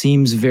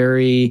seems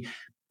very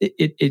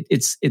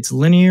it's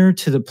linear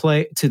to the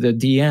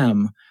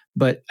DM,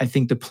 but I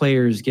think the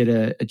players get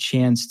a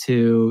chance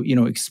to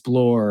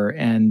explore.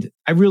 And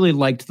I really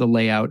liked the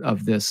layout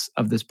of this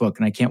book,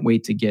 and I can't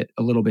wait to get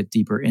a little bit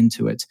deeper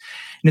into it.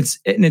 And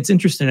it's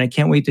interesting. I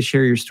can't wait to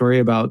share your story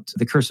about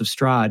the Curse of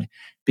Strahd,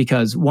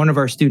 because one of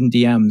our student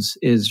DMs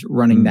is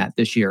running that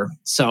this year.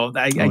 So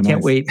I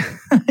can't wait.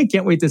 I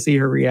can't wait to see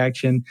her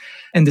reaction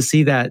and to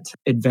see that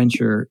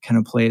adventure kind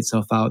of play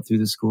itself out through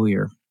the school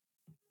year.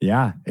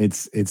 Yeah,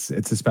 it's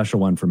a special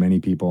one for many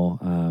people,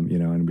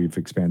 and we've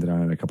expanded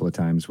on it a couple of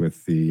times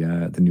with the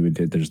new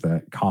edition. There's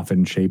the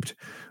coffin shaped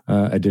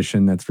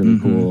edition that's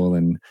really cool,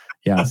 and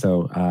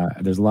so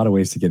there's a lot of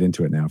ways to get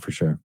into it now for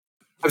sure.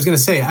 I was going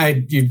to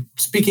say,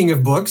 speaking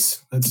of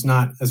books, that's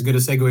not as good a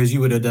segue as you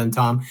would have done,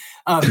 Tom.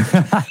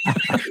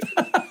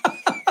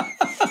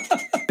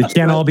 They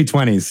can't all be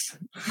 20s.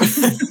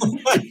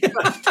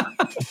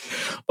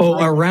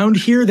 Around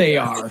here they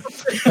are.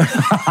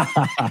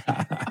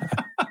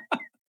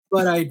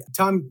 But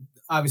Tom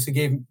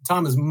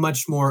is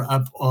much more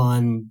up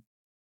on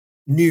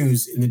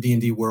news in the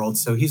D&D world.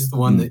 So he's the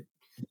one that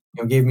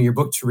gave me your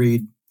book to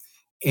read.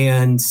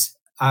 And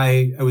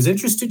I was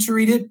interested to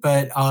read it,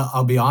 but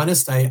I'll be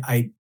honest,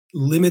 I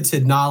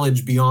limited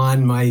knowledge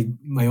beyond my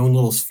own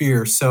little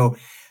sphere. So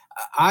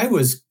I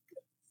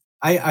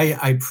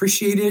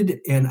appreciated,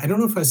 and I don't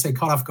know if I say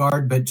caught off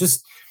guard, but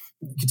just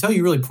you could tell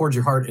you really poured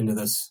your heart into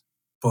this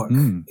book.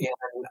 And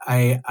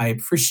I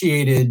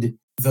appreciated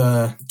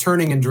the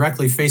turning and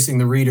directly facing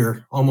the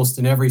reader almost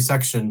in every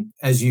section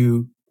as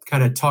you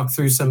kind of talk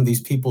through some of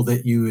these people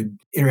that you had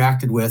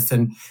interacted with.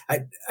 And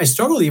I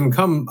struggle to even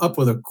come up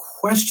with a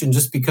question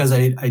just because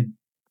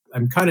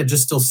I'm kind of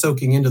just still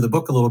soaking into the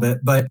book a little bit.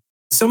 But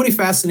so many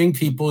fascinating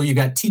people. You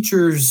got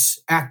teachers,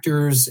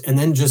 actors, and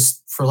then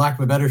just, for lack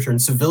of a better term,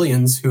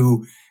 civilians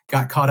who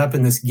got caught up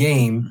in this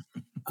game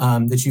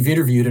that you've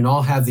interviewed, and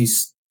all have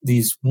these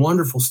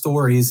wonderful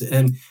stories.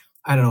 And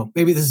I don't know,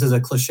 maybe this is a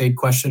cliched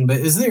question, but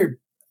is there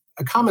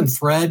a common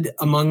thread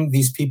among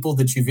these people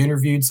that you've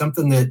interviewed,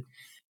 something that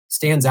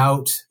stands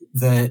out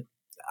that,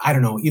 I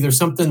don't know, either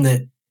something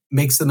that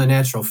makes them a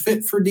natural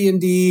fit for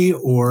D&D,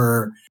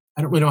 or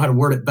I don't really know how to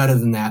word it better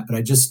than that, but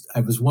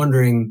I was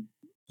wondering,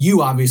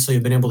 you obviously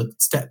have been able to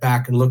step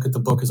back and look at the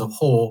book as a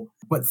whole.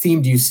 What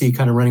theme do you see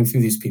kind of running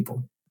through these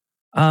people?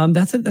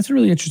 That's a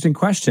really interesting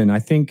question. I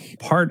think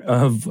part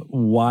of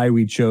why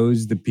we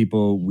chose the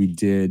people we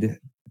did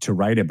to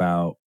write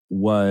about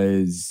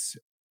was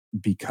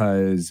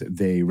because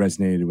they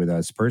resonated with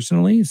us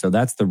personally. So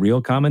that's the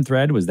real common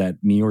thread, was that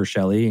me or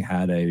Shelley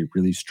had a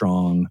really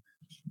strong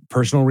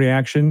personal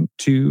reaction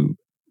to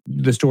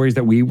the stories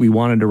that we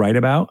wanted to write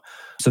about.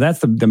 So that's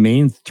the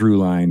main through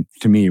line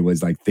to me,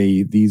 was like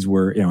these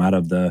were, out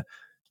of the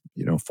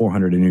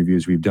 400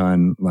 interviews we've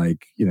done,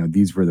 like,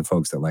 these were the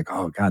folks that, like,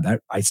 oh God,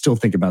 that I still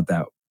think about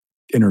that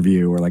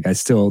interview, or like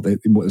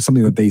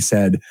something that they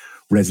said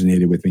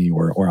resonated with me,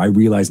 or I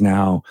realize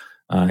now,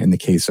 in the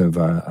case of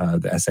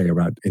the essay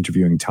about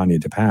interviewing Tanya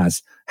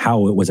DePass,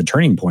 how it was a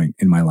turning point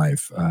in my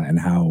life, and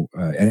how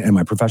and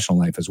my professional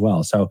life as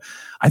well. So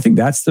I think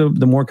that's the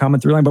more common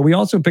through line. But we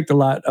also picked a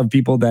lot of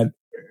people that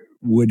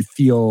would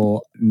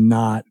feel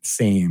not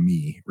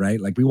samey, right?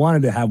 Like, we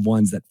wanted to have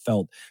ones that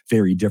felt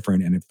very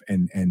different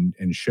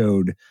and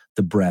showed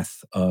the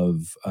breadth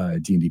of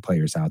D&D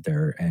players out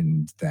there,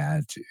 and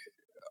that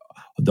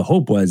the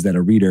hope was that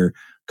a reader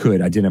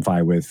could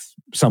identify with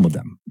some of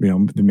them.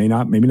 Maybe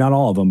not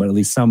all of them, but at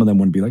least some of them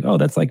would be like, oh,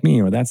 that's like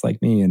me, or that's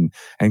like me, and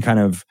kind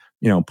of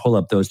pull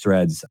up those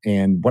threads.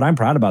 And what I'm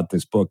proud about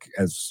this book,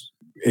 as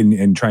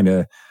in trying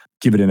to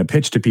give it in a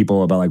pitch to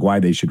people about like why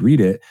they should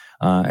read it.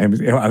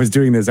 And I was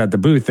doing this at the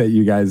booth that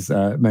you guys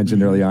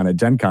mentioned early on at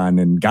Gen Con,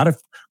 and got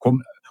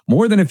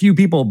more than a few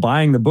people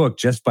buying the book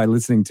just by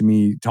listening to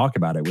me talk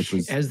about it, which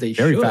was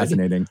very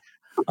fascinating.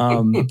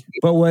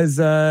 But was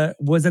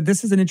that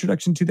this is an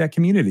introduction to that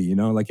community.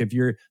 Like,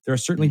 there are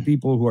certainly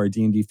people who are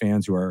D&D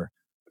fans who are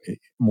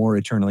more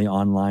eternally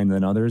online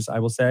than others, I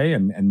will say,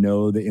 and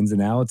know the ins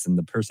and outs and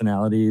the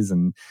personalities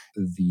and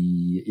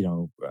the,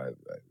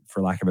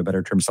 for lack of a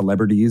better term,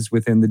 celebrities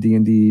within the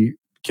D&D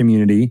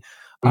community.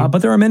 But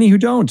there are many who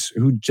don't,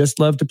 who just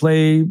love to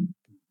play,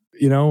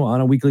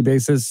 on a weekly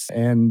basis,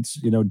 and,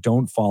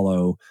 don't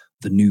follow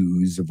the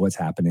news of what's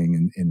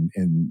happening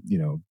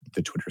in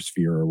the Twitter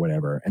sphere or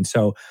whatever. And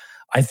so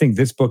I think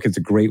this book is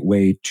a great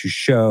way to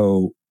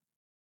show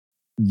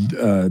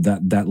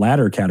that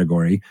latter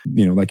category,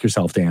 like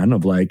yourself, Dan,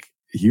 of like,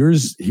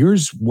 here's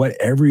what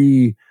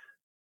everybody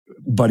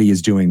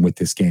is doing with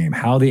this game,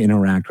 how they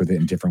interact with it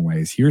in different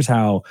ways. Here's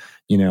how,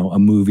 a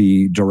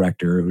movie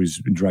director who's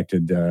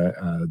directed,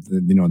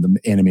 the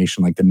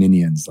animation, like the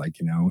Minions,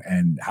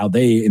 and how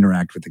they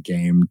interact with the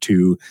game,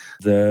 to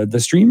the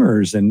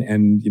streamers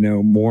and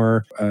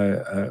more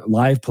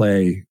live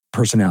play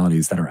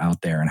personalities that are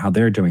out there and how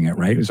they're doing it,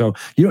 right? So,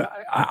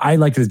 I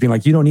like it as being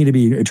like, you don't need to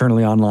be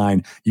eternally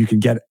online. You can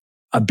get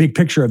a big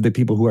picture of the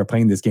people who are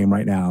playing this game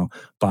right now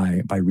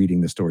by reading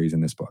the stories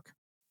in this book.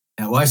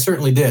 Yeah, well, I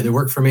certainly did. It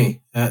worked for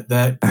me. Such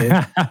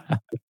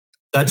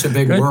a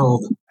big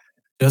world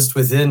just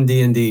within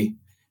D&D.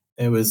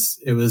 It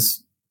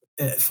was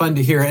fun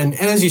to hear. And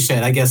as you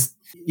said, I guess,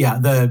 yeah,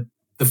 the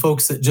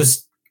folks that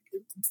just,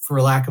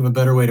 for lack of a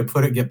better way to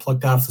put it, get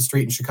plucked off the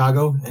street in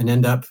Chicago and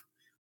end up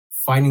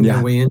finding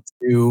their way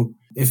into,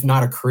 if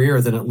not a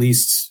career, then at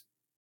least,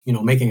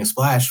 making a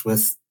splash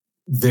with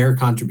their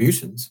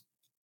contributions.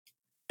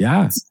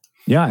 Yeah.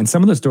 Yeah. And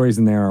some of the stories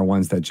in there are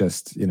ones that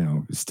just,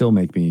 still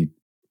make me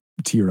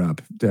tear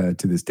up to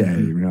this day,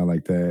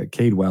 like the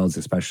Cade Wells,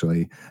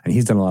 especially. And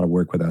he's done a lot of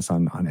work with us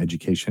on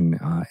education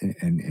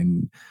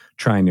and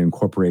trying to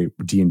incorporate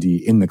D&D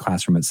in the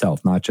classroom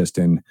itself, not just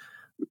in,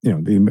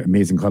 the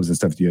amazing clubs and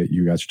stuff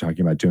you guys are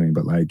talking about doing,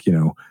 but like,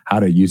 how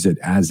to use it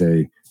as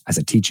a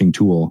teaching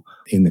tool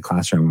in the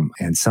classroom.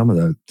 And some of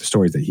the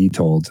stories that he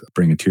told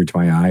bring a tear to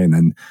my eye. And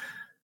then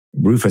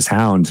Rufus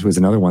Hound was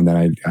another one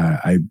that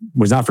I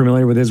was not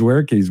familiar with his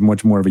work. He's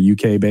much more of a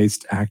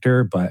UK-based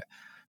actor, but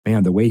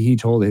man, the way he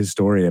told his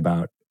story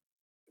about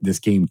this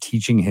game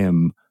teaching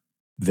him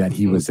that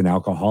he was an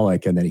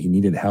alcoholic and that he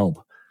needed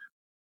help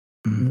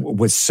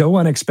was so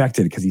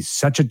unexpected, because he's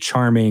such a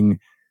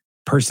charming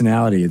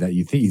personality that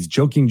you think he's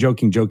joking.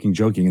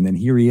 And then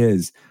here he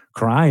is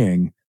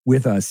crying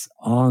with us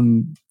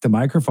on the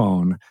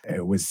microphone.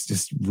 It was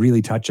just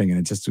really touching. And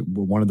it's just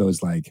one of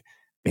those like,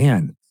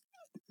 man,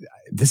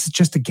 this is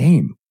just a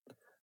game.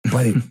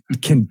 but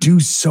it can do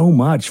so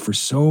much for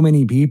so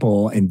many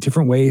people in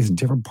different ways and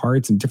different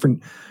parts and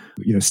different,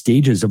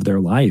 stages of their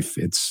life.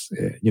 It's,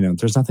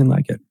 there's nothing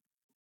like it.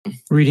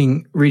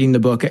 Reading the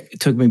book, it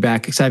took me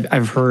back because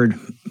I've heard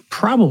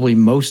probably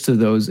most of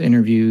those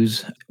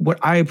interviews. What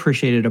I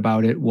appreciated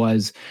about it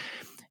was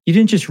you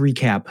didn't just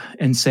recap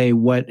and say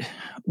what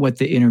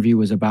the interview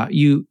was about.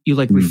 You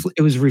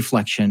it was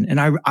reflection, and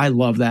I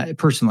love that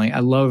personally. I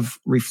love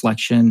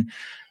reflection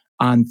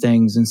on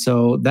things, and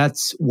so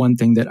that's one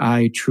thing that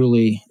I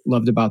truly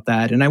loved about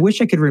that. And I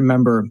wish I could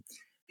remember.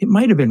 It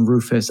might have been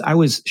Rufus. I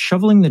was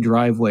shoveling the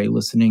driveway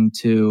listening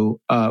to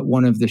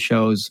one of the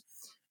shows.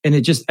 And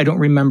I don't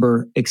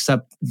remember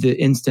except the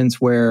instance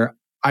where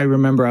I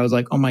remember I was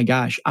like, oh my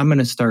gosh, I'm going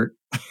to start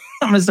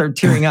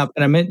tearing up.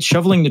 And I meant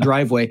shoveling the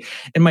driveway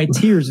and my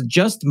tears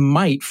just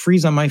might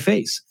freeze on my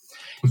face.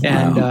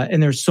 Wow.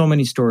 And there's so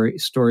many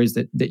stories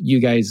that you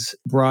guys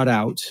brought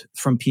out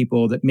from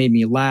people that made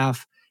me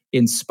laugh,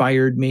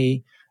 inspired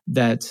me,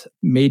 that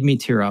made me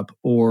tear up,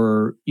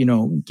 or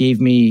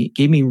gave me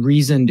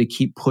reason to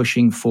keep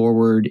pushing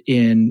forward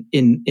in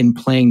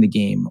playing the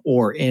game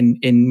or in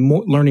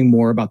learning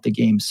more about the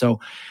game. So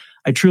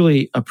I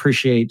truly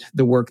appreciate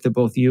the work that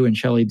both you and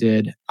Shelley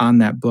did on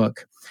that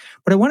book.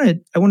 But I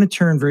want to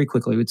turn very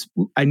quickly.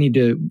 I need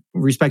to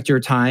respect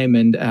your time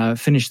and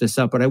finish this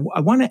up. But I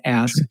want to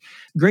ask,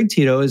 Greg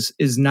Tito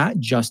is not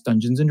just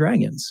Dungeons and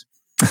Dragons.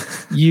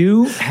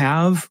 You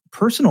have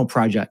personal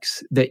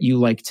projects that you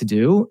like to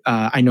do.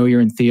 I know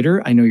you're in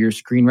theater. I know you're a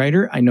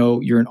screenwriter. I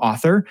know you're an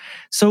author.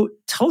 So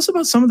tell us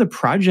about some of the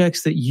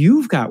projects that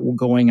you've got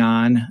going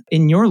on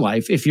in your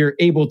life, if you're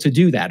able to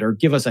do that, or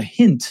give us a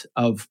hint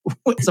of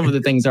what some of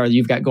the things are that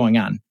you've got going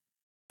on.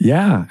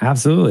 Yeah,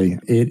 absolutely.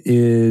 It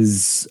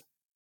is.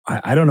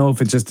 I don't know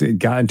if it just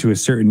gotten to a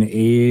certain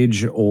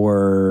age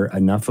or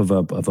enough of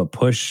a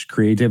push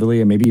creatively,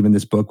 and maybe even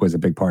this book was a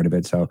big part of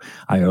it. So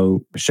I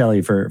owe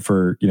Shelley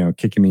for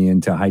kicking me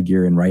into high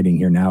gear in writing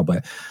here now.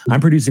 But I'm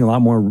producing a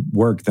lot more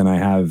work than I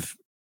have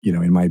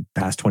in my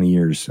past 20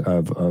 years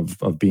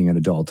of being an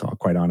adult.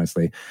 Quite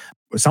honestly,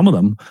 some of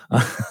them.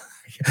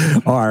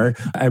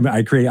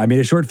 I made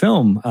a short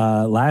film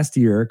last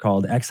year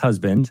called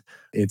Ex-Husband.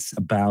 It's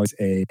about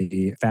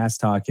a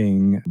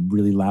fast-talking,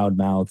 really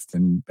loud-mouthed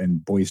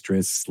and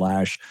boisterous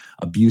 /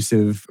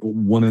 abusive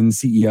woman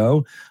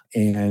CEO,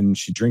 and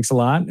she drinks a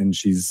lot, and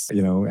she's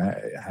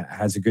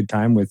has a good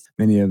time with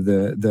many of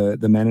the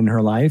men in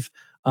her life.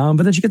 But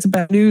then she gets some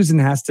bad news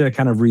and has to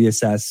kind of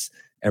reassess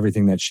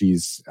everything that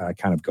she's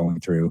kind of going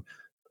through.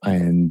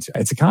 And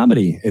it's a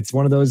comedy. It's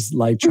one of those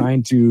like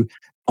trying to.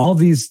 All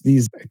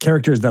these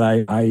characters that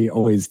I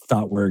always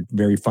thought were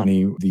very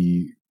funny,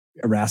 the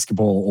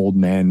irascible old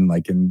men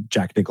like in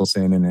Jack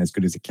Nicholson and As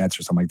Good as It Gets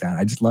or something like that.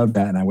 I just love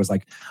that. And I was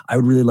like, I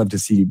would really love to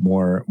see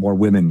more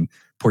women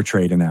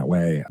portrayed in that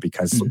way,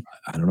 because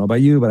I don't know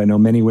about you, but I know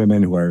many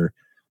women who are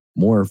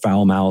more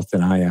foul-mouthed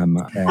than I am,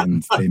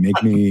 and they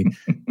make me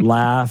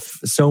laugh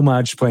so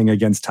much playing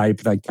against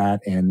type like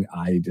that, and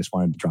I just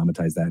wanted to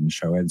dramatize that and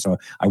show it. And so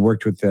I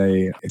worked with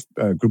a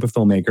group of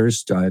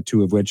filmmakers,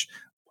 two of which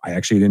I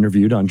actually had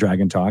interviewed on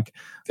Dragon Talk.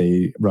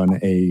 They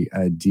run a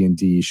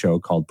D&D show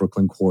called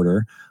Brooklyn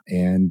Quarter,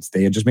 and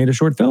they had just made a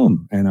short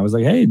film. And I was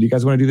like, hey, do you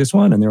guys want to do this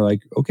one? And they were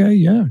like, okay,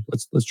 yeah,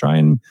 let's try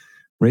and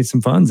raise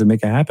some funds and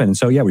make it happen. And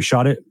so, yeah, we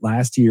shot it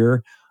last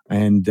year,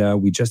 and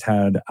we just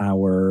had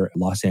our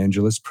Los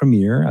Angeles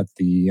premiere at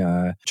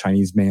the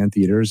Chinese Man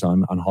Theaters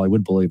on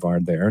Hollywood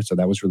Boulevard there. So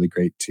that was really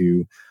great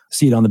to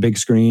see it on the big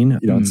screen.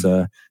 It's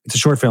a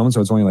short film, so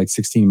it's only like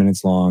 16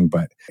 minutes long,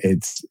 but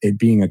it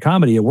being a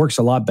comedy, it works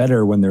a lot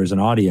better when there's an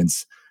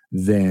audience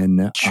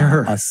than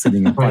us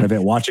sitting in front of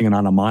it, watching it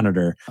on a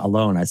monitor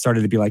alone. I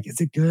started to be like, is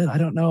it good? I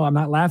don't know. I'm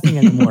not laughing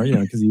anymore,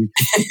 because you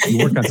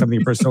work on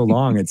something for so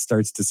long, it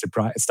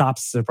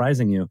stops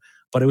surprising you.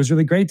 But it was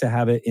really great to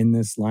have it in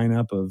this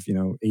lineup of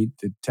 8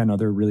 to 10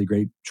 other really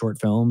great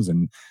short films,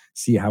 and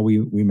see how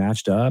we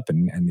matched up,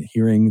 and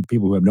hearing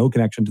people who have no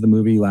connection to the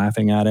movie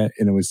laughing at it.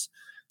 And it was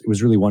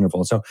really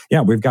wonderful. So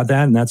yeah, we've got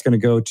that, and that's going to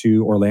go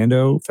to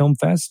Orlando Film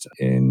Fest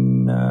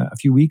in a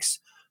few weeks,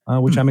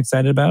 which I'm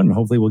excited about, and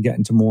hopefully we'll get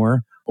into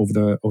more over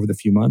the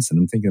few months. And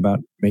I'm thinking about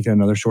making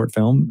another short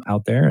film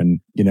out there, and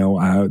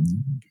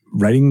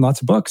writing lots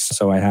of books.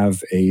 So I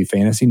have a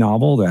fantasy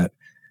novel that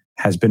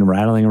has been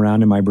rattling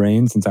around in my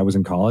brain since I was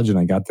in college, and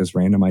I got this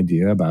random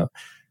idea about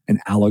an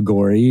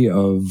allegory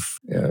of,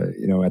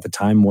 at the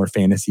time, more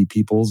fantasy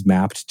peoples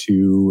mapped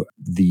to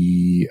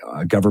the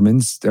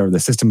governments or the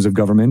systems of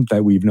government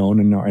that we've known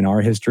in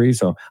our history.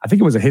 So I think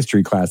it was a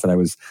history class that I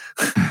was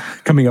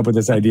coming up with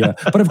this idea.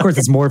 But of course,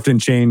 it's morphed and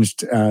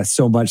changed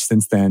so much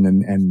since then,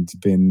 and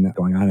been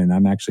going on. And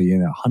I'm actually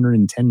in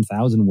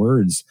 110,000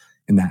 words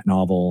in that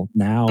novel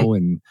now.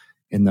 And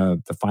in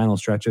the final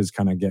stretches,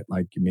 kind of get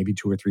like maybe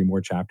 2 or 3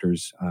 more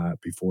chapters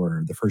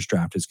before the first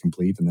draft is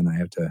complete. And then I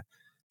have to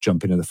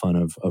jump into the fun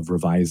of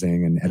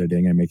revising and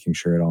editing and making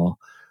sure it all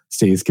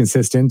stays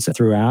consistent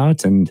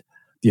throughout. And,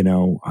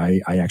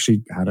 I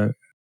actually had a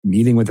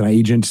meeting with an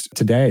agent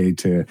today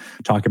to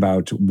talk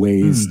about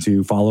ways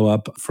to follow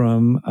up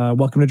from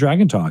Welcome to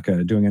Dragon Talk,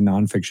 doing a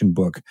nonfiction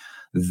book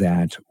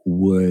that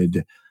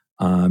would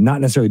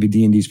not necessarily be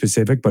D&D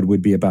specific, but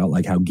would be about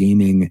like how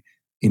gaming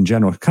in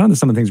general, kind of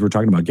some of the things we're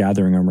talking about,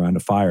 gathering around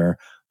a fire,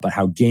 but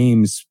how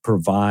games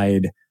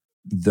provide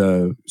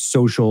the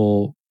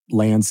social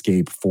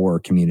landscape for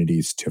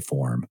communities to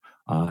form,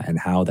 and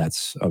how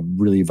that's a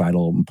really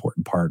vital,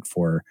 important part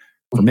for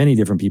many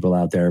different people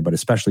out there, but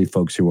especially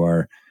folks who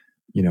are,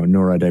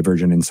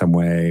 neurodivergent in some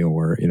way,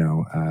 or,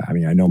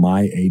 I know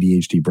my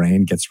ADHD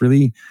brain gets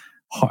really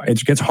hard.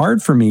 It gets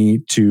hard for me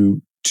to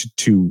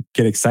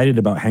get excited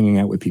about hanging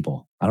out with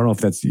people. I don't know if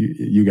that's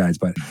you guys,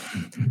 but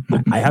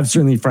I have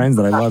certainly friends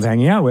that I love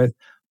hanging out with,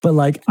 but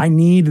like, I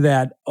need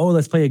that,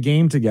 let's play a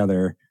game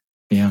together.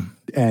 Yeah.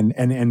 And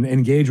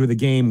engage with a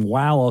game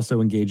while also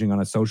engaging on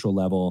a social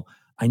level.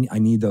 I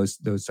need those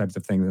types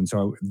of things. And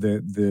so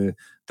the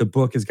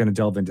book is going to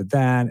delve into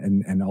that,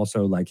 and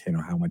also like,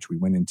 how much we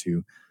went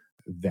into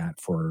that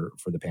for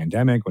the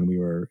pandemic when we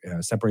were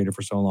separated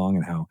for so long,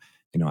 and how,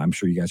 I'm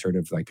sure you guys heard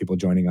of like people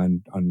joining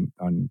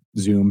on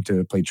Zoom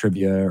to play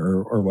trivia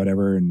or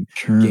whatever, and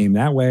game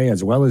that way,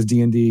 as well as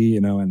D&D,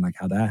 and like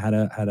how that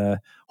had a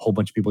whole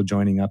bunch of people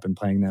joining up and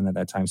playing that at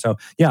that time. So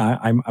yeah,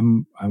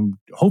 I'm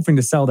hoping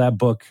to sell that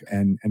book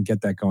and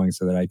get that going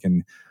so that I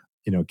can,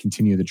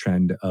 continue the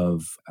trend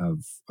of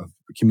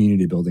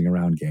community building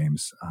around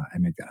games,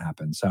 and make that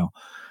happen. So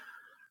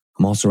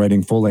I'm also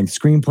writing full-length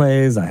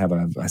screenplays. I have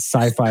a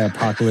sci-fi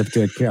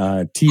apocalyptic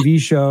TV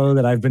show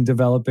that I've been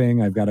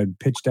developing. I've got a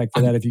pitch deck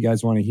for that if you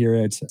guys want to hear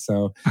it.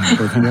 So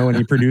if you know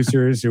any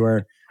producers who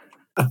are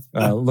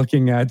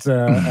looking at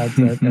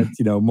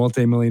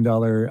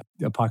multi-million-dollar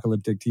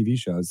apocalyptic TV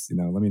shows,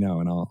 let me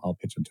know and I'll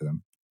pitch them to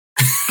them.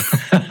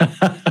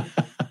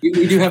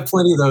 We do have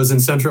plenty of those in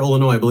Central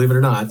Illinois, believe it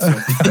or not. So.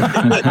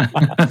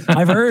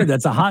 I've heard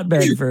that's a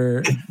hotbed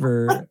for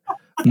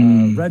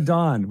Red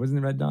Dawn. Wasn't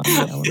it Red Dawn?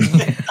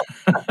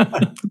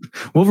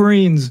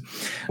 Wolverines.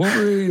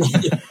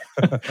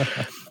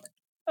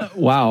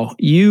 Wow.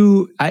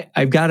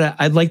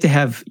 I'd like to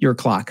have your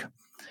clock,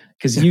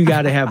 because you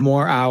got to have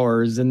more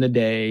hours in the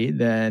day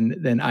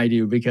than I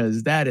do,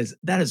 because that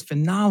is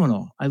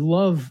phenomenal. I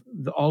love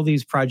all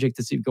these projects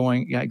that you've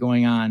got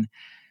going on.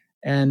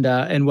 And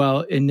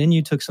then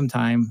you took some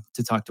time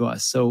to talk to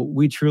us. So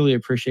we truly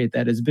appreciate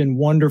that. It's been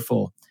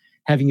wonderful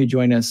having you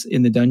join us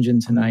in the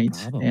dungeon tonight.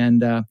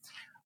 And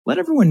let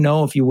everyone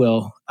know, if you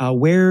will,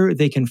 where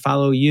they can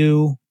follow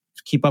you,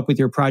 keep up with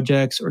your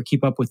projects, or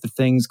keep up with the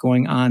things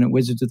going on at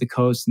Wizards of the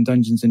Coast and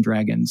Dungeons and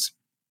Dragons.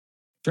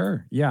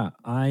 Sure. Yeah.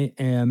 I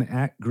am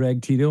at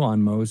Greg Tito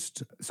on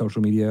most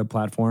social media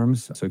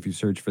platforms. So if you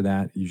search for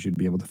that, you should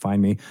be able to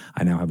find me.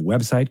 I now have a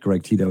website,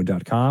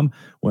 gregtito.com,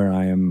 where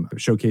I am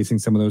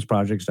showcasing some of those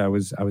projects I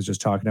was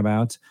just talking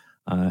about,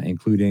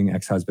 including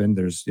Ex-Husband.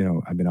 There's,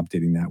 I've been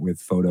updating that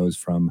with photos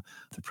from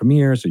the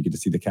premiere, so you get to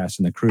see the cast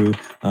and the crew.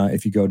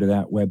 If you go to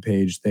that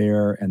webpage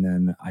there. And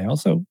then I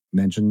also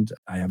mentioned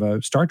I have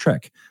a Star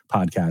Trek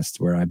podcast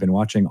where I've been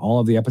watching all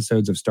of the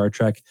episodes of Star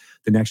Trek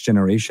The Next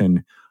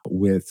Generation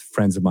with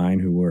friends of mine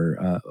who were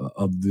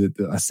of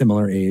a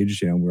similar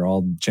age. We're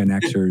all Gen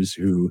Xers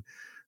who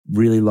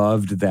really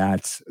loved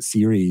that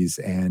series.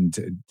 And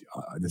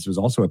this was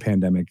also a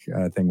pandemic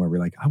thing where we're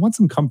like, I want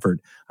some comfort.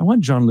 I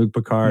want Jean-Luc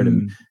Picard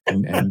and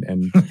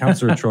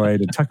Counselor Troy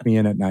to tuck me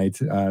in at night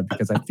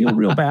because I feel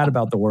real bad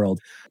about the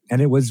world.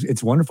 And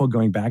it's wonderful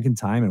going back in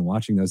time and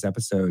watching those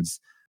episodes.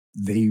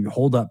 They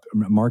hold up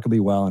remarkably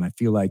well. And I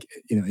feel like,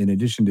 in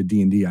addition to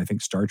D&D, I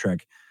think Star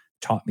Trek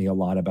taught me a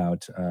lot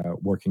about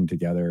working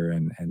together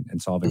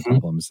and solving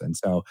problems. And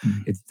so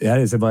if that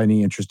is of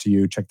any interest to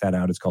you, check that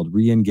out. It's called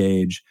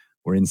Re-Engage.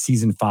 We're in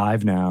season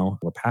 5 now.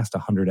 We're past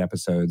 100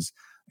 episodes.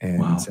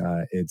 And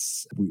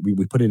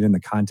we put it in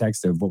the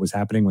context of what was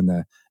happening when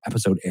the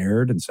episode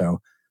aired. And so,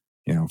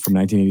 from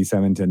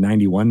 1987 to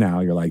 91 now,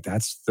 you're like,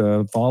 that's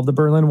the fall of the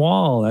Berlin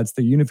Wall. That's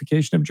the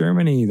unification of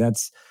Germany.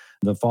 That's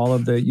the fall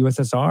of the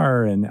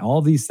USSR, and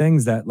all these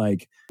things that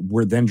like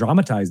were then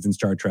dramatized in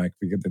Star Trek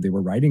because they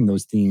were writing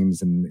those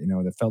themes, and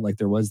that felt like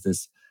there was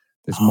this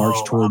march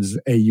towards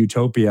a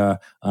utopia.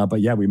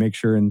 But yeah, we make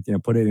sure and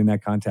put it in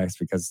that context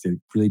because it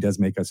really does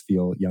make us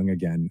feel young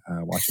again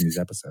watching these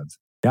episodes.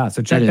 Yeah,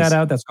 so check that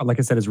out. That's, like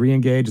I said, is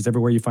Re-Engage. It's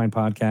everywhere you find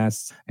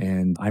podcasts.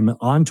 And I'm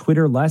on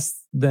Twitter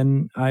less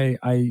than I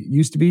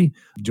used to be,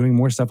 doing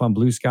more stuff on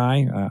Blue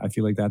Sky. I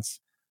feel like that's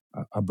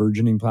a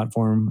burgeoning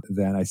platform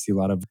that I see a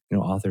lot of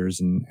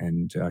authors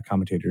and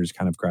commentators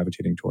kind of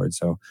gravitating towards.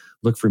 So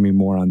look for me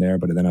more on there.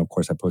 But then, of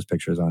course, I post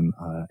pictures on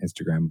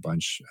Instagram a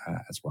bunch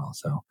as well.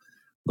 So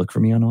look for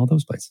me on all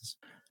those places.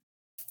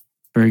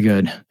 Very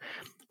good.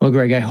 Well,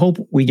 Greg, I hope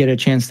we get a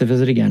chance to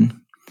visit again.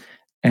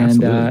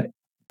 And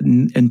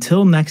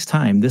until next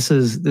time, this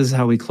is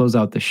how we close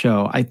out the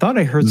show. I thought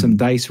I heard some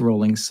dice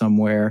rolling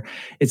somewhere.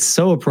 It's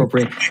so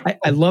appropriate.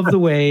 I love the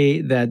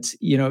way that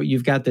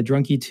you've got the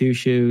Drunky Two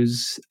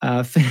Shoes.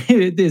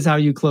 It is how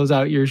you close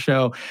out your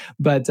show.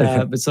 But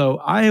so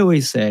I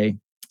always say,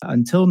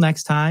 Until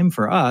next time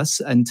for us,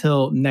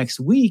 until next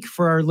week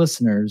for our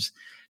listeners,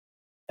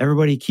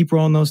 everybody keep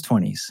rolling those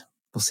 20s.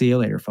 We'll see you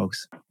later,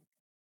 folks.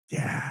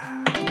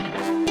 Yeah.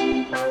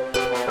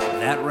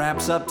 That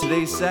wraps up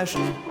today's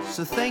session,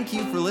 so thank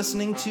you for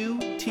listening to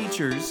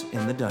Teachers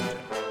in the Dungeon.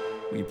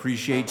 We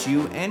appreciate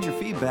you and your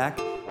feedback.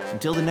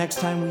 Until the next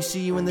time we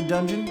see you in the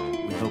dungeon,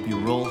 we hope you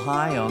roll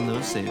high on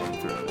those saving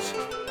throws.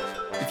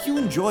 If you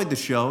enjoyed the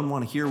show and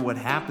want to hear what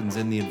happens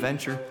in the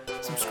adventure,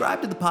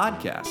 subscribe to the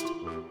podcast.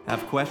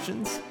 Have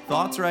questions,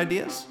 thoughts, or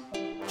ideas?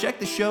 Check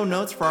the show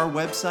notes for our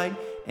website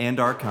and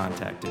our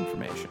contact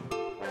information.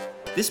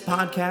 This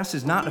podcast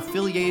is not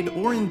affiliated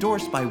or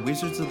endorsed by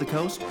Wizards of the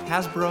Coast,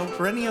 Hasbro,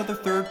 or any other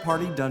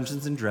third-party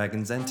Dungeons &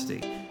 Dragons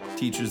entity.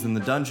 Teachers in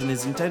the Dungeon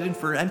is intended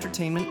for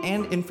entertainment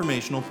and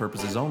informational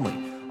purposes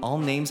only. All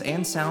names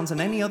and sounds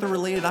and any other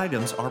related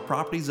items are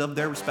properties of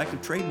their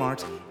respective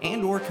trademarks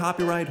and/or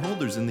copyright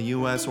holders in the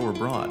U.S. or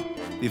abroad.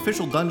 The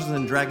official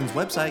Dungeons & Dragons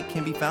website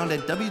can be found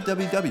at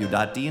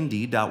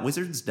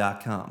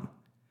www.dnd.wizards.com.